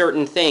these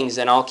certain things,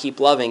 then I'll keep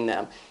loving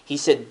them. He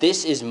said,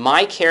 this is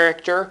my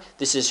character.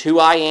 This is who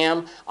I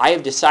am. I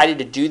have decided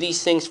to do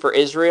these things for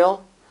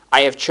Israel.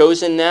 I have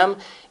chosen them.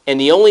 And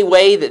the only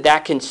way that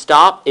that can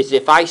stop is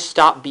if I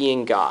stop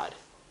being God.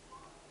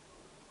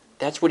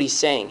 That's what he's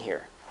saying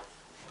here.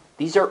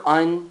 These are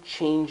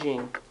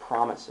unchanging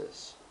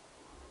promises.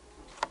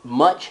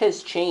 Much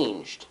has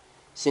changed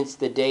since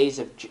the days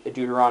of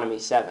Deuteronomy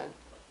 7.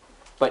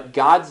 But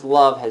God's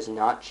love has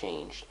not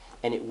changed,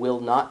 and it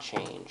will not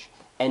change.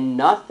 And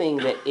nothing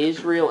that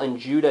Israel and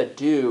Judah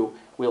do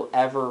will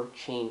ever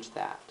change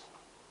that.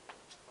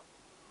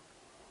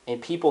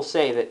 And people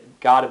say that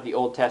God of the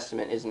Old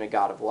Testament isn't a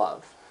God of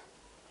love.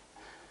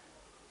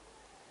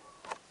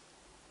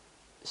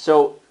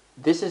 So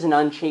this is an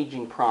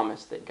unchanging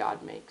promise that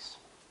God makes.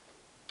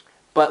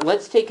 But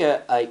let's take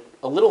a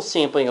little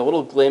sampling, a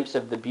little glimpse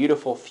of the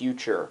beautiful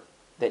future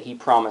that he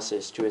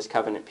promises to his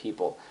covenant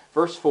people.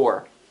 Verse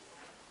 4,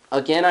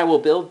 "Again I will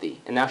build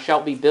thee, and thou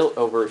shalt be built,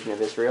 O virgin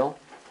of Israel.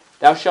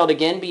 Thou shalt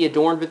again be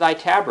adorned with thy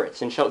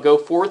tabrets, and shalt go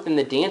forth in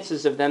the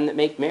dances of them that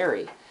make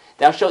merry.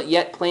 Thou shalt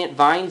yet plant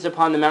vines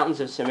upon the mountains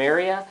of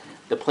Samaria.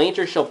 The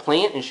planter shall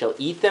plant, and shall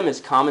eat them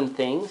as common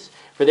things.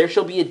 For there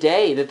shall be a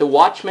day that the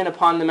watchmen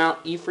upon the Mount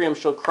Ephraim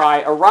shall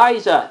cry,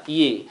 Arise,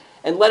 ye,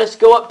 and let us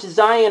go up to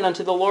Zion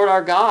unto the Lord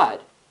our God.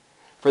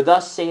 For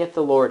thus saith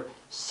the Lord,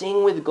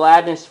 Sing with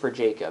gladness for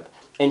Jacob,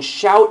 and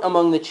shout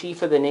among the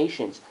chief of the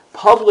nations.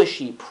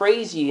 Publish ye,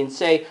 praise ye, and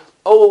say,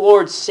 O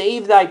Lord,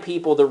 save thy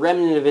people, the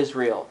remnant of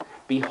Israel.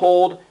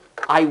 Behold,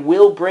 I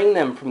will bring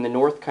them from the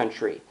north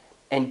country,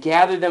 and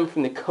gather them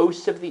from the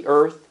coasts of the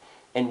earth,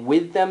 and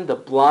with them the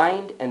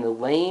blind and the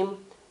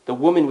lame, the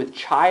woman with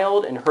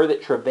child, and her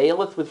that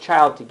travaileth with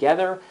child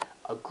together.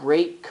 A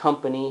great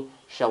company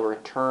shall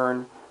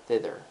return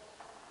thither."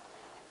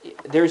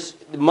 There's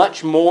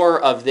much more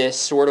of this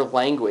sort of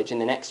language in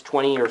the next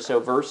 20 or so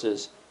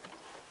verses,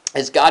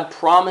 as God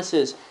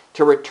promises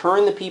to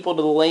return the people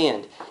to the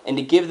land and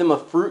to give them a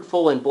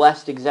fruitful and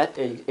blessed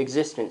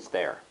existence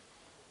there.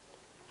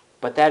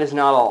 But that is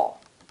not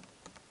all.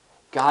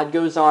 God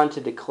goes on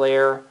to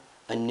declare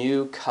a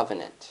new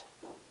covenant.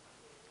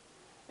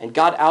 And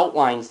God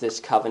outlines this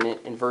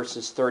covenant in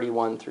verses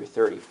 31 through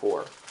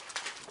 34.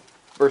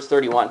 Verse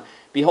 31,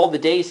 "Behold, the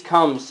days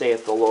come,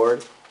 saith the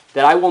Lord,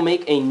 that I will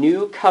make a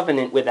new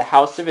covenant with the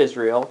house of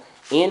Israel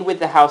and with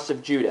the house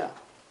of Judah,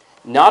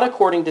 not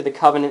according to the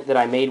covenant that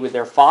I made with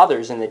their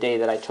fathers in the day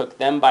that I took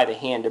them by the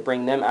hand to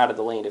bring them out of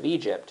the land of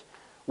Egypt,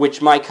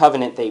 which my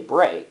covenant they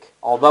break,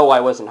 although I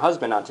was an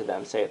husband unto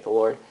them, saith the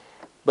Lord.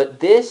 But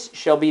this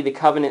shall be the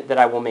covenant that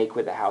I will make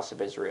with the house of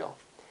Israel.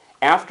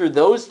 After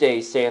those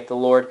days, saith the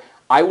Lord,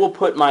 I will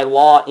put my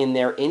law in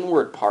their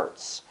inward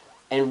parts,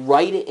 and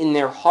write it in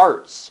their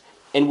hearts,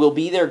 and will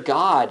be their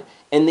God,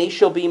 and they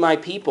shall be my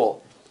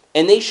people.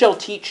 And they shall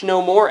teach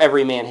no more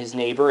every man his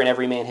neighbor and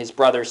every man his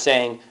brother,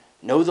 saying,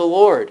 Know the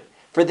Lord,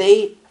 for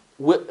they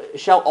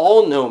shall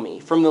all know me,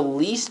 from the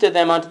least of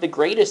them unto the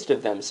greatest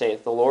of them,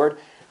 saith the Lord.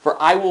 For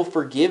I will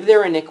forgive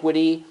their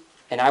iniquity,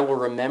 and I will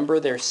remember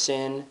their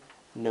sin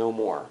no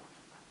more."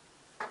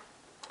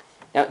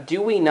 Now,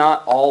 do we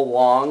not all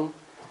long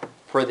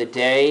for the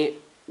day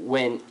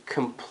when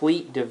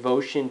complete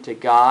devotion to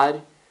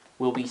God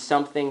will be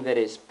something that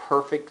is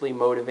perfectly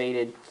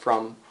motivated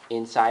from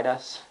inside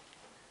us?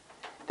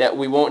 That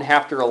we won't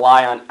have to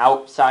rely on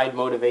outside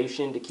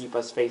motivation to keep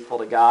us faithful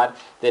to God,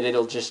 that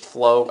it'll just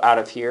flow out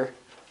of here?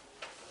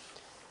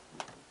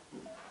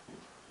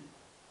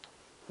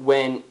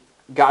 When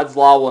God's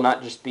law will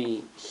not just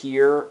be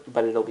here,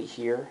 but it'll be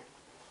here.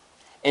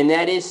 And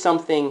that is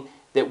something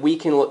that we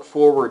can look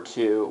forward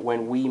to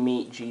when we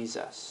meet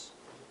Jesus.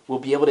 We'll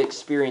be able to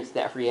experience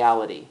that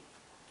reality.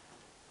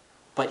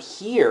 But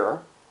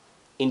here,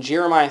 in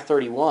Jeremiah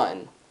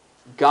 31,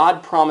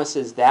 God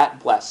promises that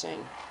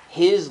blessing,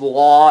 His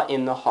law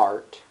in the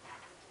heart,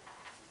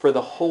 for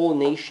the whole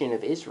nation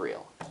of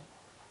Israel.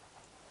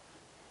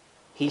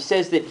 He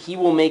says that He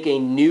will make a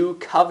new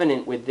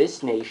covenant with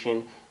this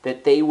nation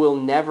that they will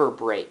never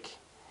break.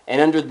 And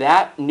under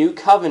that new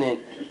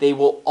covenant, they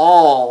will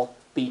all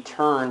be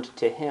turned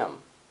to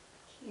Him.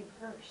 Key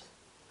verse.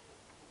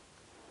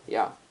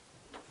 Yeah.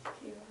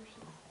 Key verse.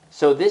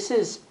 So this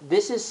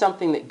is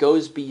something that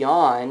goes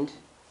beyond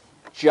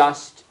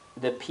just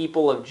the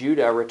people of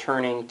Judah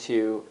returning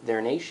to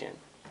their nation.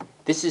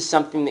 This is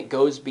something that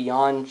goes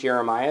beyond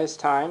Jeremiah's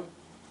time,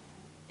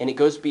 and it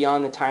goes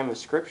beyond the time of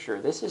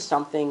Scripture. This is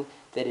something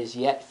that is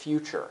yet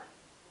future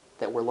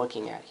that we're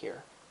looking at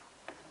here.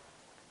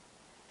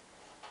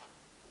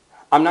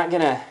 I'm not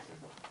going to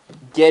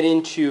get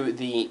into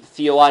the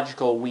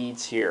theological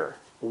weeds here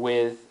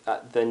with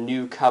the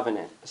new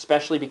covenant,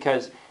 especially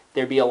because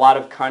there'd be a lot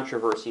of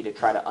controversy to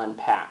try to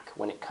unpack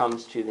when it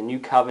comes to the new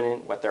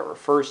covenant, what that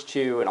refers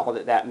to, and all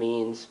that that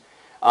means.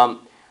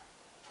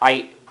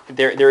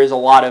 There is a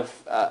lot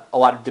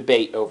of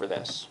debate over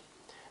this,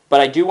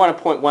 but I do want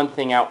to point one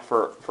thing out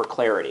for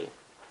clarity.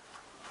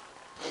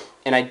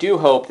 And I do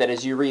hope that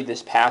as you read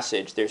this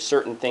passage, there's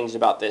certain things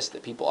about this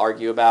that people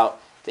argue about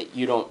that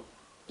you don't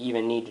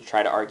even need to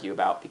try to argue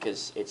about,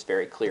 because it's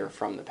very clear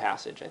from the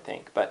passage, I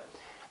think. But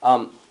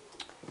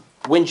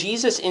when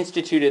Jesus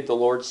instituted the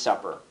Lord's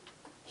Supper,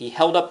 He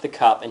held up the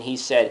cup and He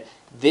said,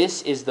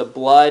 "This is the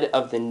blood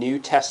of the New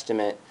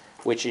Testament,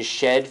 which is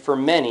shed for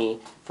many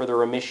for the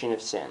remission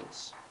of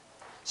sins."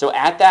 So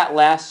at that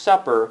Last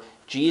Supper,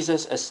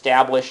 Jesus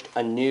established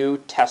a new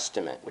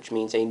testament, which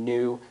means a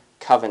new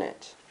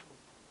covenant.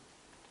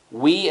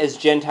 We as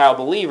Gentile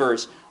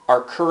believers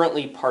are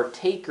currently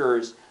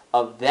partakers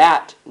of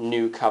that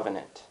new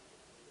covenant.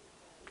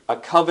 A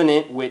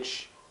covenant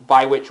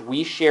by which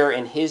we share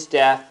in his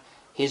death,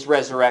 his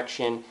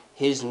resurrection,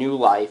 his new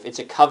life. It's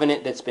a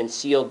covenant that's been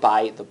sealed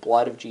by the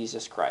blood of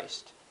Jesus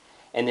Christ.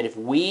 And that if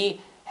we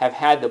have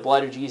had the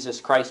blood of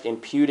Jesus Christ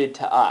imputed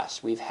to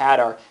us, we've had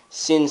our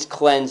sins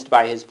cleansed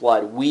by his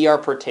blood, we are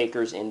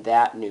partakers in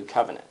that new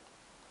covenant.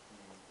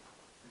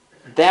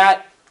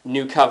 That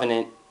new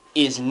covenant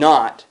is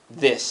not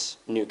this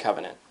new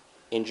covenant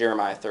in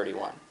Jeremiah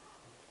 31.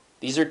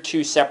 These are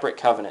two separate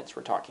covenants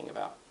we're talking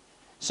about.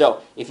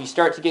 So if you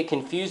start to get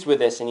confused with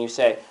this and you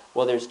say,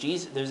 well, there's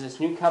this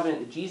new covenant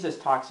that Jesus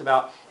talks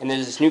about, and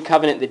there's this new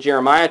covenant that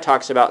Jeremiah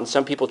talks about, and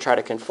some people try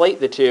to conflate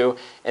the two,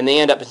 and they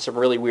end up in some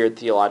really weird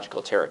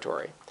theological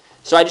territory.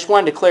 So I just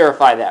wanted to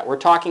clarify that. We're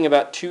talking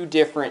about two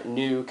different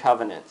new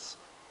covenants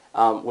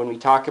when we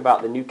talk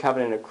about the new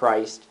covenant of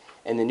Christ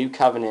and the new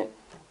covenant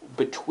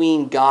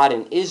between God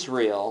and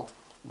Israel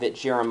that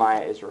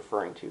Jeremiah is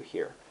referring to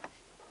here.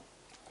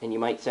 And you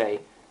might say,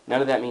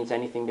 none of that means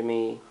anything to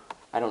me.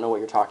 I don't know what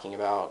you're talking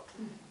about.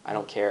 I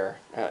don't care.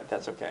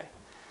 That's okay.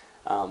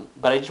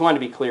 But I just wanted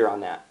to be clear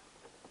on that.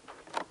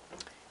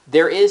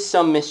 There is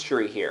some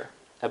mystery here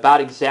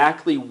about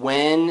exactly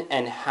when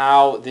and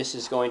how this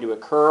is going to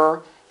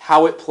occur,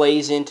 how it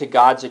plays into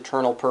God's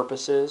eternal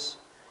purposes.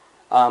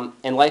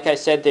 And like I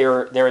said,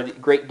 there are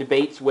great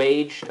debates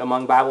waged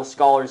among Bible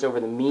scholars over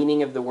the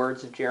meaning of the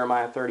words of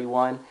Jeremiah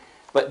 31.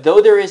 But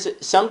though there is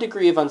some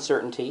degree of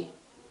uncertainty,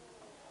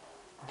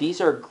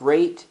 these are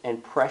great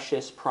and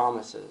precious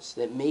promises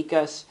that make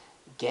us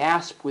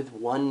gasp with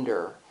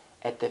wonder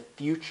at the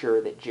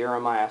future that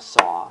Jeremiah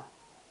saw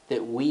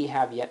that we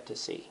have yet to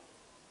see.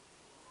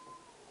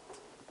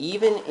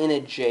 Even in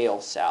a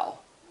jail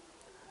cell,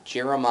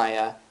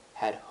 Jeremiah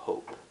had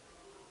hope.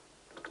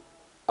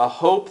 A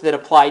hope that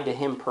applied to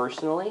him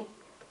personally,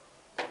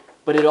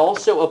 but it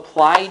also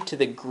applied to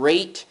the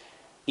great,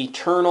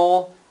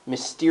 eternal,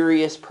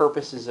 mysterious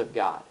purposes of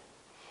God.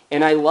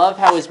 And I love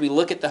how as we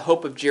look at the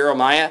hope of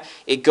Jeremiah,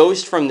 it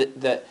goes from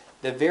the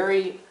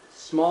very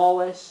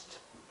smallest,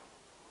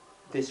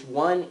 this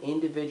one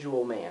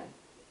individual man,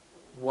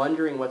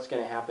 wondering what's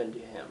going to happen to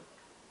him,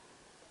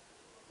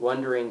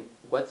 wondering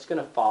what's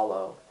going to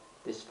follow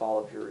this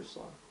fall of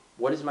Jerusalem.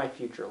 What does my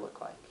future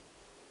look like?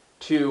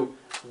 To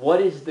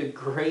what is the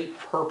great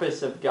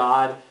purpose of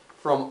God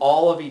from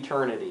all of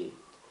eternity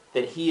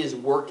that he is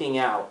working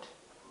out.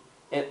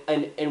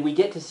 And we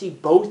get to see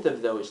both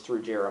of those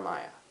through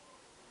Jeremiah.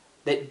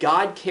 That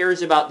God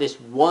cares about this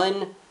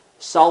one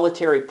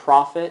solitary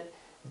prophet,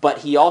 but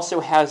he also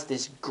has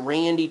this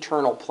grand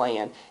eternal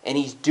plan, and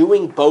he's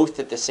doing both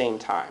at the same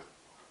time.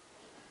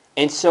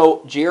 And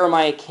so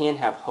Jeremiah can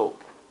have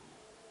hope,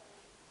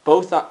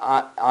 both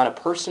on a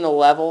personal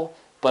level,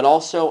 but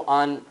also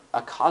on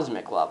a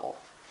cosmic level.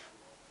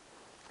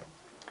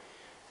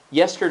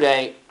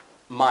 Yesterday,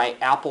 my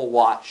Apple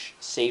Watch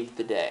saved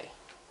the day.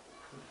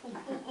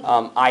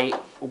 I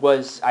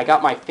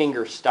got my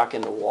finger stuck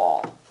in the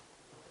wall.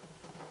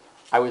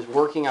 I was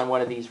working on one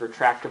of these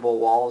retractable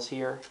walls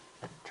here,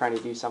 trying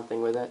to do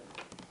something with it.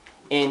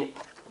 And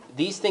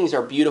these things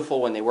are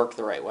beautiful when they work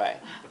the right way.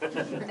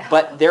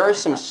 But there are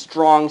some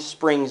strong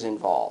springs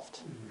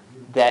involved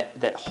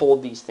that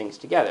hold these things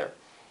together.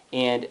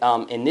 And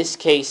in this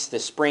case, the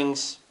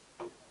springs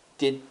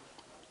did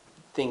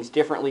things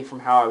differently from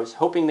how I was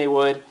hoping they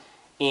would.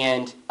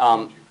 And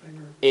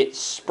it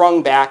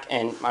sprung back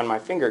and my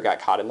finger got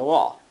caught in the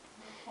wall.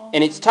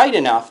 And it's tight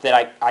enough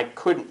that I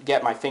couldn't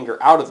get my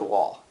finger out of the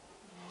wall.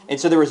 And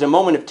so there was a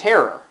moment of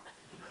terror.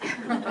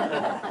 And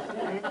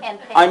pain.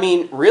 I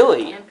mean,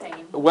 really. And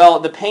pain. Well,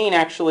 the pain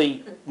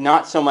actually,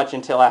 not so much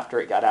until after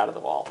it got out of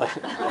the wall.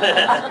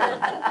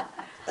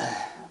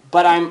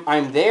 But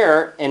I'm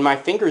there, and my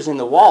finger's in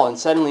the wall, and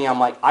suddenly I'm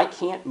like, I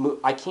can't move.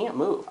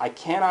 I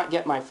cannot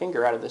get my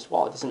finger out of this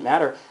wall. It doesn't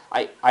matter.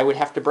 I would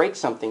have to break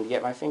something to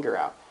get my finger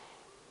out.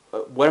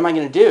 What am I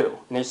going to do?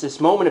 And there's this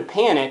moment of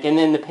panic, and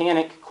then the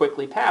panic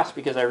quickly passed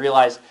because I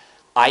realized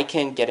I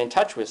can get in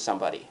touch with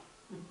somebody.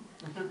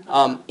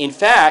 In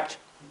fact,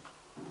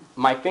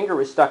 my finger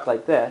was stuck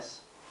like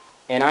this,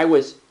 and I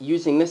was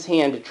using this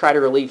hand to try to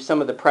relieve some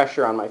of the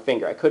pressure on my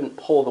finger. I couldn't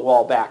pull the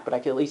wall back, but I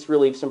could at least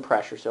relieve some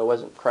pressure so I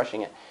wasn't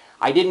crushing it.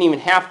 I didn't even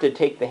have to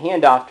take the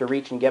hand off to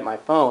reach and get my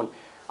phone.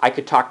 I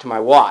could talk to my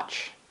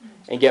watch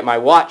and get my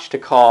watch to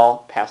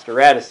call Pastor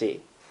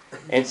Radice.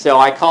 And so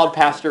I called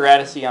Pastor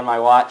Radice on my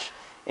watch,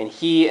 and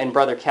he and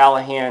Brother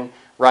Callahan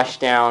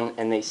rushed down,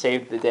 and they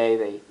saved the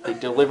day. They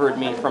delivered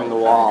me from the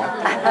wall.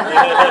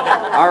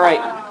 All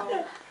right.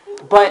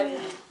 But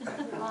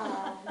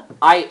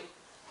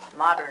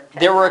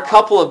there were a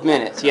couple of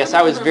minutes. Yes,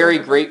 I was very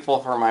grateful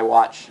for my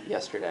watch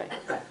yesterday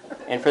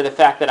and for the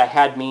fact that I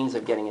had means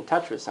of getting in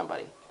touch with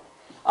somebody.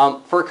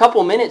 For a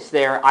couple minutes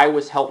there, I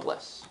was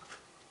helpless.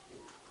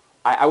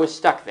 I was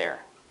stuck there.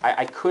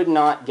 I could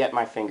not get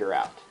my finger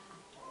out.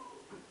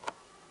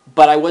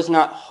 But I was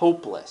not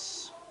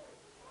hopeless.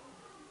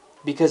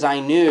 because I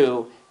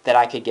knew that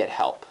I could get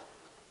help.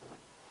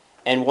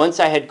 And once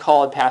I had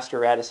called Pastor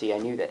Radice, I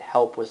knew that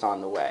help was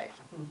on the way.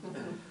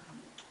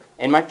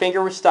 And my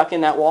finger was stuck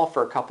in that wall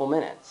for a couple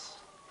minutes.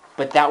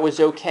 But that was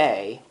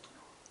okay.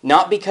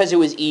 Not because it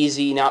was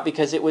easy, not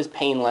because it was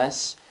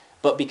painless,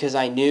 but because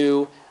I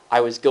knew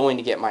I was going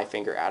to get my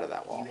finger out of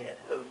that wall. You had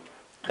hope.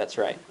 That's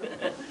right.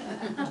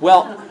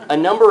 Well, a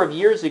number of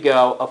years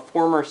ago, a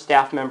former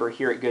staff member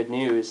here at Good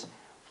News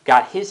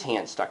got his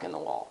hand stuck in the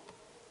wall.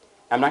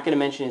 I'm not going to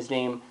mention his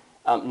name,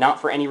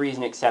 not for any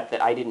reason except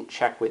that I didn't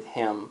check with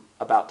him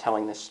about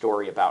telling this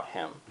story about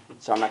him.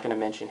 So I'm not going to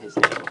mention his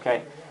name,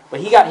 okay? But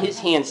he got his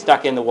hand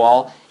stuck in the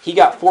wall. He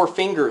got 4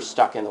 fingers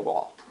stuck in the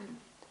wall.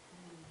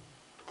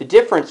 The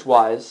difference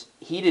was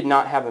he did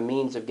not have a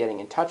means of getting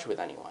in touch with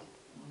anyone.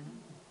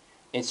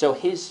 And so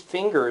his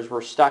fingers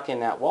were stuck in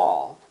that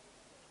wall.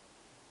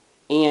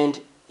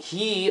 And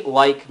he,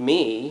 like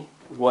me,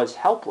 was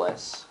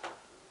helpless.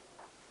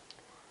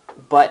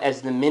 But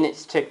as the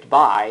minutes ticked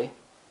by,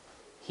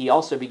 he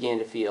also began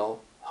to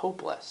feel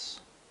hopeless.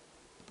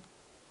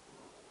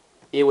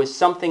 It was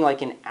something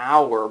like an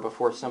hour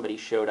before somebody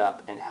showed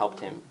up and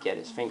helped him get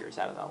his fingers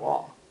out of that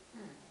wall.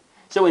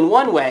 So in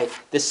one way,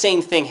 the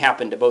same thing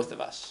happened to both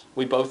of us.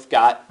 We both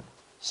got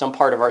some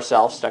part of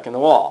ourselves stuck in the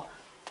wall.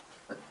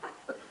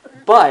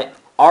 But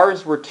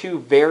ours were 2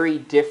 very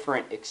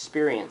different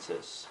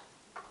experiences.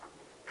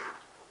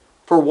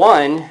 For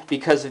one,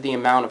 because of the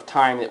amount of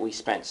time that we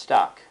spent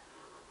stuck.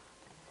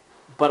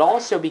 But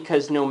also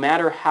because no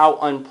matter how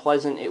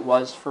unpleasant it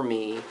was for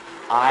me,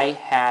 I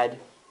had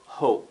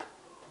hope.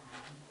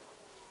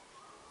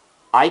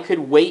 I could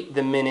wait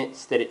the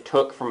minutes that it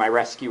took for my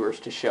rescuers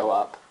to show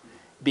up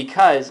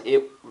because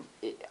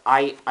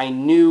I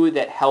knew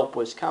that help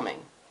was coming.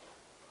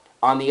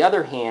 On the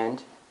other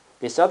hand,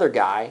 this other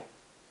guy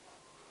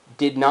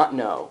did not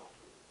know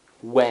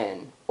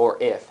when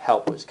or if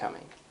help was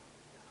coming.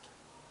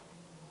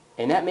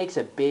 And that makes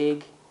a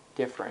big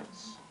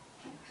difference.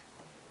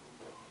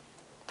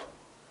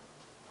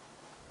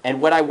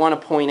 And what I want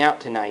to point out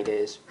tonight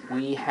is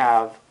we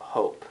have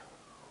hope.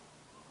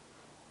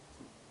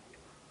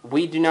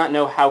 We do not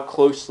know how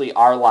closely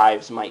our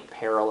lives might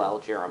parallel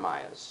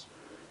Jeremiah's.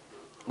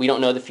 We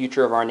don't know the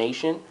future of our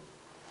nation.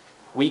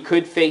 We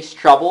could face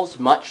troubles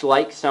much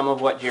like some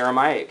of what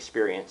Jeremiah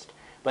experienced.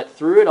 But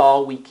through it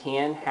all, we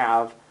can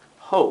have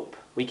hope.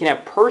 We can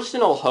have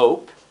personal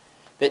hope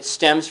that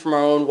stems from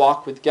our own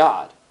walk with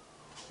God,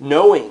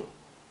 knowing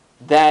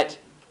that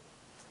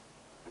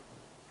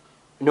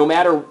no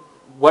matter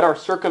what our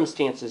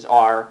circumstances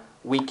are,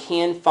 we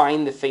can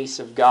find the face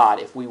of God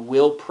if we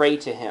will pray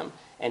to Him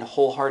and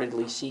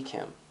wholeheartedly seek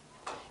Him.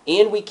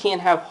 And we can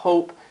have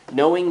hope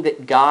knowing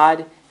that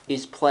God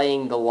is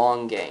playing the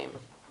long game.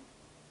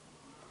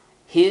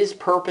 His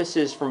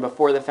purposes from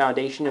before the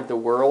foundation of the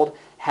world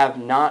have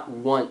not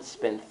once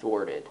been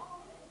thwarted,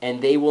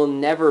 and they will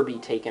never be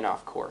taken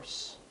off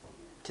course.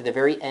 To the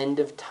very end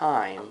of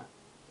time,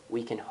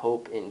 we can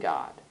hope in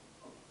God.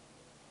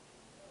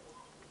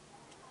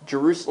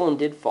 Jerusalem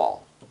did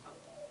fall,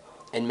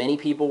 and many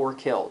people were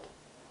killed.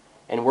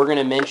 And we're going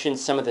to mention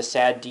some of the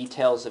sad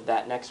details of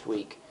that next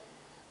week.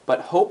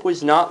 But hope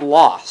was not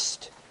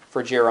lost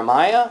for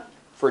Jeremiah,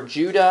 for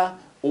Judah,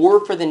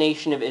 or for the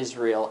nation of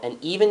Israel. And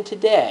even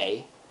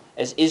today,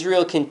 as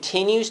Israel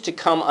continues to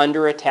come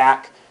under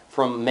attack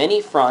from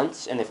many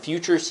fronts, and the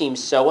future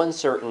seems so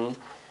uncertain,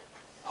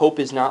 hope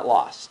is not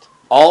lost.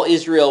 All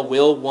Israel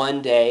will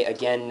one day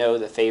again know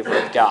the favor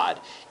of God.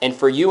 And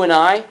for you and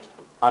I,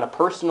 on a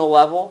personal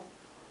level,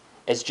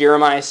 as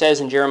Jeremiah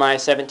says in Jeremiah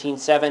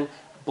 17:7,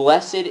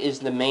 blessed is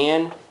the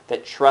man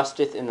that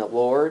trusteth in the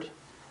Lord,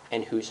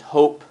 and whose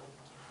hope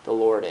the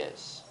Lord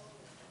is.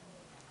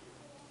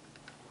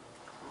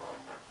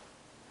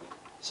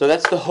 So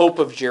that's the hope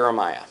of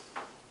Jeremiah.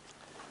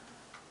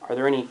 Are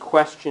there any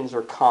questions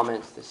or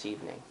comments this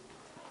evening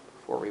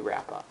before we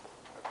wrap up?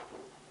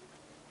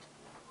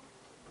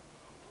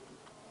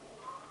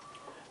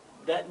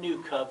 That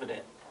new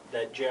covenant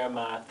that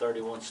Jeremiah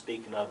 31 is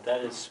speaking of,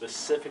 that is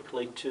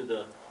specifically to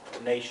the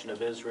nation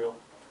of Israel?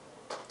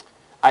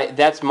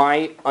 That's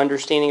my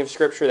understanding of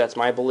Scripture. That's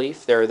my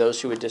belief. There are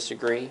those who would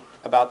disagree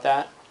about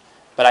that.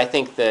 But I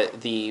think the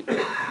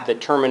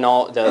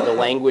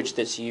language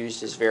that's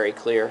used is very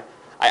clear.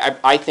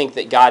 I think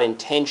that God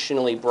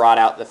intentionally brought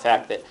out the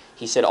fact that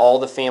He said all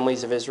the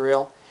families of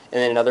Israel, and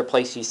then another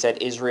place He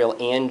said Israel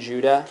and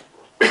Judah.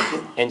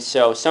 And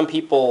so some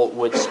people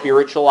would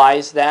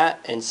spiritualize that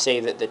and say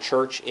that the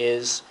church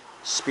is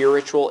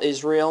spiritual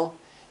Israel,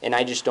 and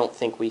I just don't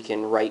think we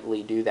can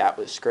rightly do that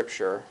with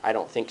Scripture. I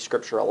don't think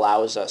Scripture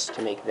allows us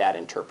to make that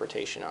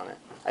interpretation on it.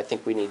 I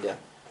think we need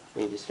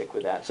to stick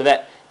with that. So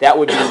that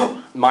would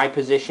be my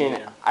position.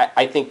 Yeah.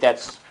 I think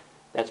that's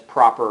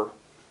proper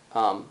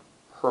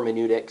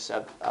hermeneutics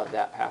of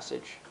that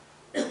passage.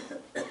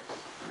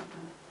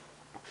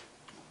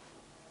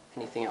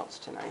 Anything else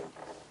tonight?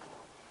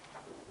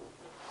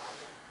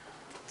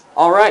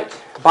 All right,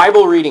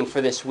 Bible reading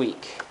for this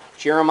week.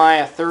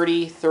 Jeremiah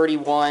 30,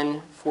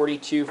 31,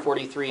 42,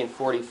 43, and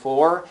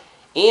 44.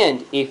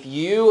 And if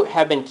you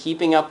have been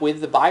keeping up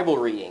with the Bible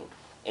reading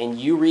and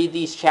you read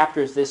these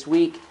chapters this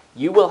week,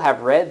 you will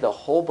have read the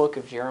whole book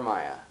of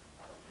Jeremiah.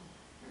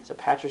 So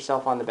pat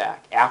yourself on the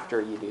back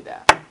after you do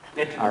that.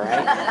 All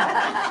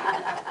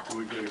right? Do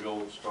we get a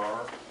gold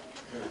star?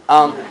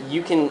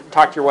 You can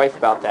talk to your wife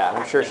about that.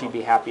 I'm sure she'd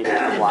be happy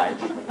to oblige.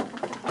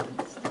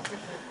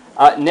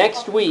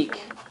 Next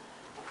week,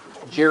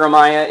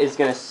 Jeremiah is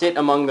going to sit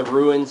among the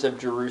ruins of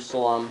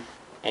Jerusalem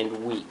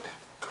and weep.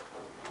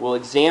 We'll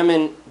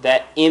examine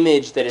that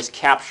image that has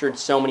captured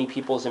so many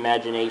people's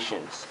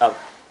imaginations of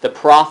the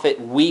prophet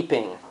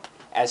weeping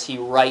as he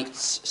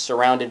writes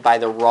surrounded by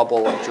the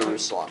rubble of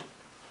Jerusalem.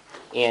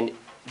 And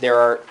there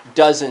are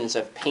dozens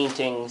of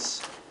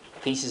paintings,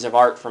 pieces of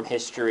art from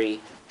history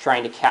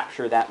trying to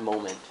capture that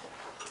moment.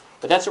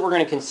 But that's what we're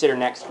going to consider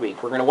next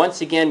week. We're going to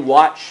once again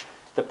watch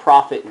the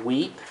prophet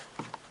weep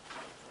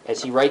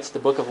as he writes the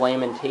book of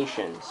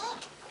Lamentations.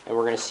 And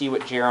we're going to see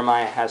what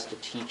Jeremiah has to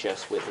teach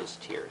us with his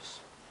tears.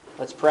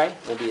 Let's pray.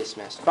 We'll be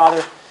dismissed.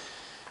 Father,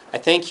 I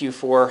thank you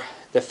for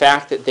the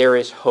fact that there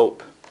is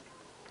hope.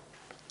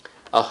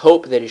 A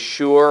hope that is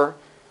sure,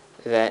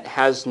 that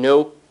has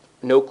no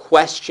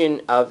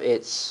question of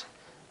its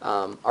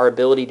our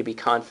ability to be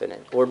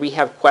confident. Lord, we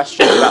have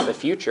questions about the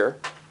future.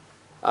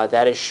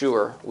 That is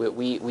sure.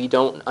 We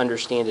don't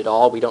understand it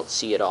all. We don't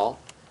see it all.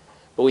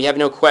 But we have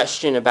no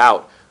question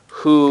about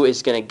who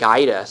is going to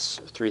guide us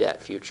through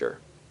that future.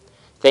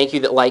 Thank you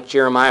that, like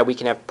Jeremiah, we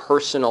can have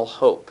personal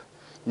hope,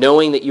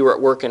 knowing that you are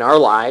at work in our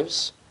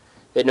lives,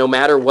 that no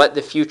matter what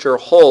the future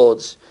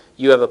holds,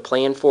 you have a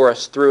plan for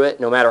us through it.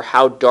 No matter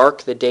how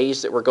dark the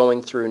days that we're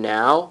going through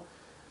now,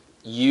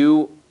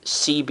 you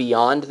see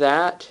beyond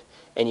that,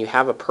 and you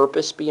have a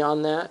purpose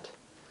beyond that.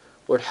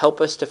 Lord,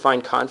 help us to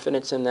find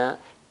confidence in that.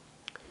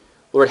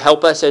 Lord,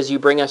 help us as you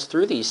bring us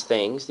through these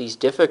things, these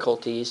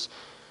difficulties.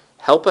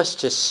 Help us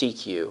to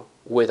seek you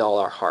with all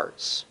our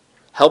hearts.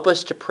 Help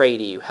us to pray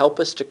to you. Help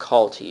us to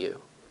call to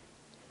you.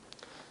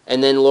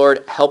 And then,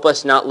 Lord, help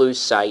us not lose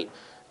sight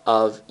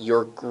of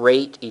your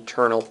great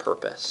eternal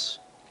purpose.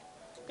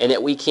 And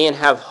that we can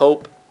have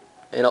hope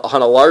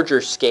on a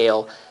larger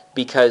scale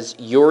because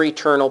your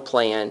eternal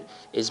plan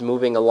is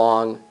moving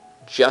along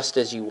just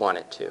as you want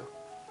it to.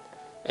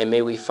 And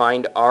may we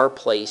find our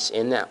place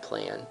in that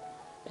plan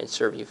and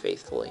serve you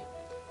faithfully.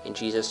 In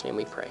Jesus' name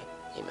we pray.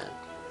 Amen.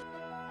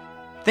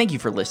 Thank you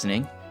for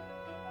listening.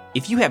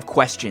 If you have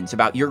questions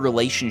about your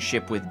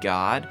relationship with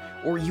God,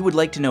 or you would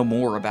like to know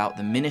more about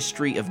the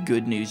ministry of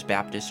Good News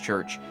Baptist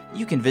Church,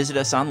 you can visit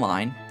us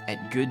online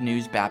at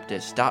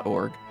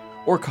goodnewsbaptist.org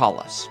or call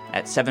us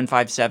at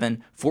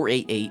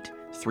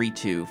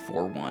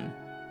 757-488-3241.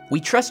 We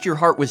trust your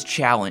heart was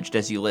challenged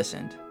as you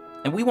listened,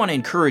 and we want to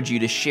encourage you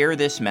to share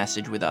this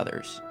message with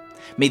others.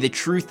 May the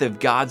truth of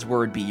God's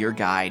Word be your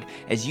guide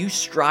as you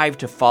strive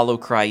to follow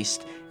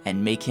Christ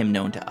and make Him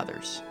known to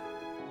others.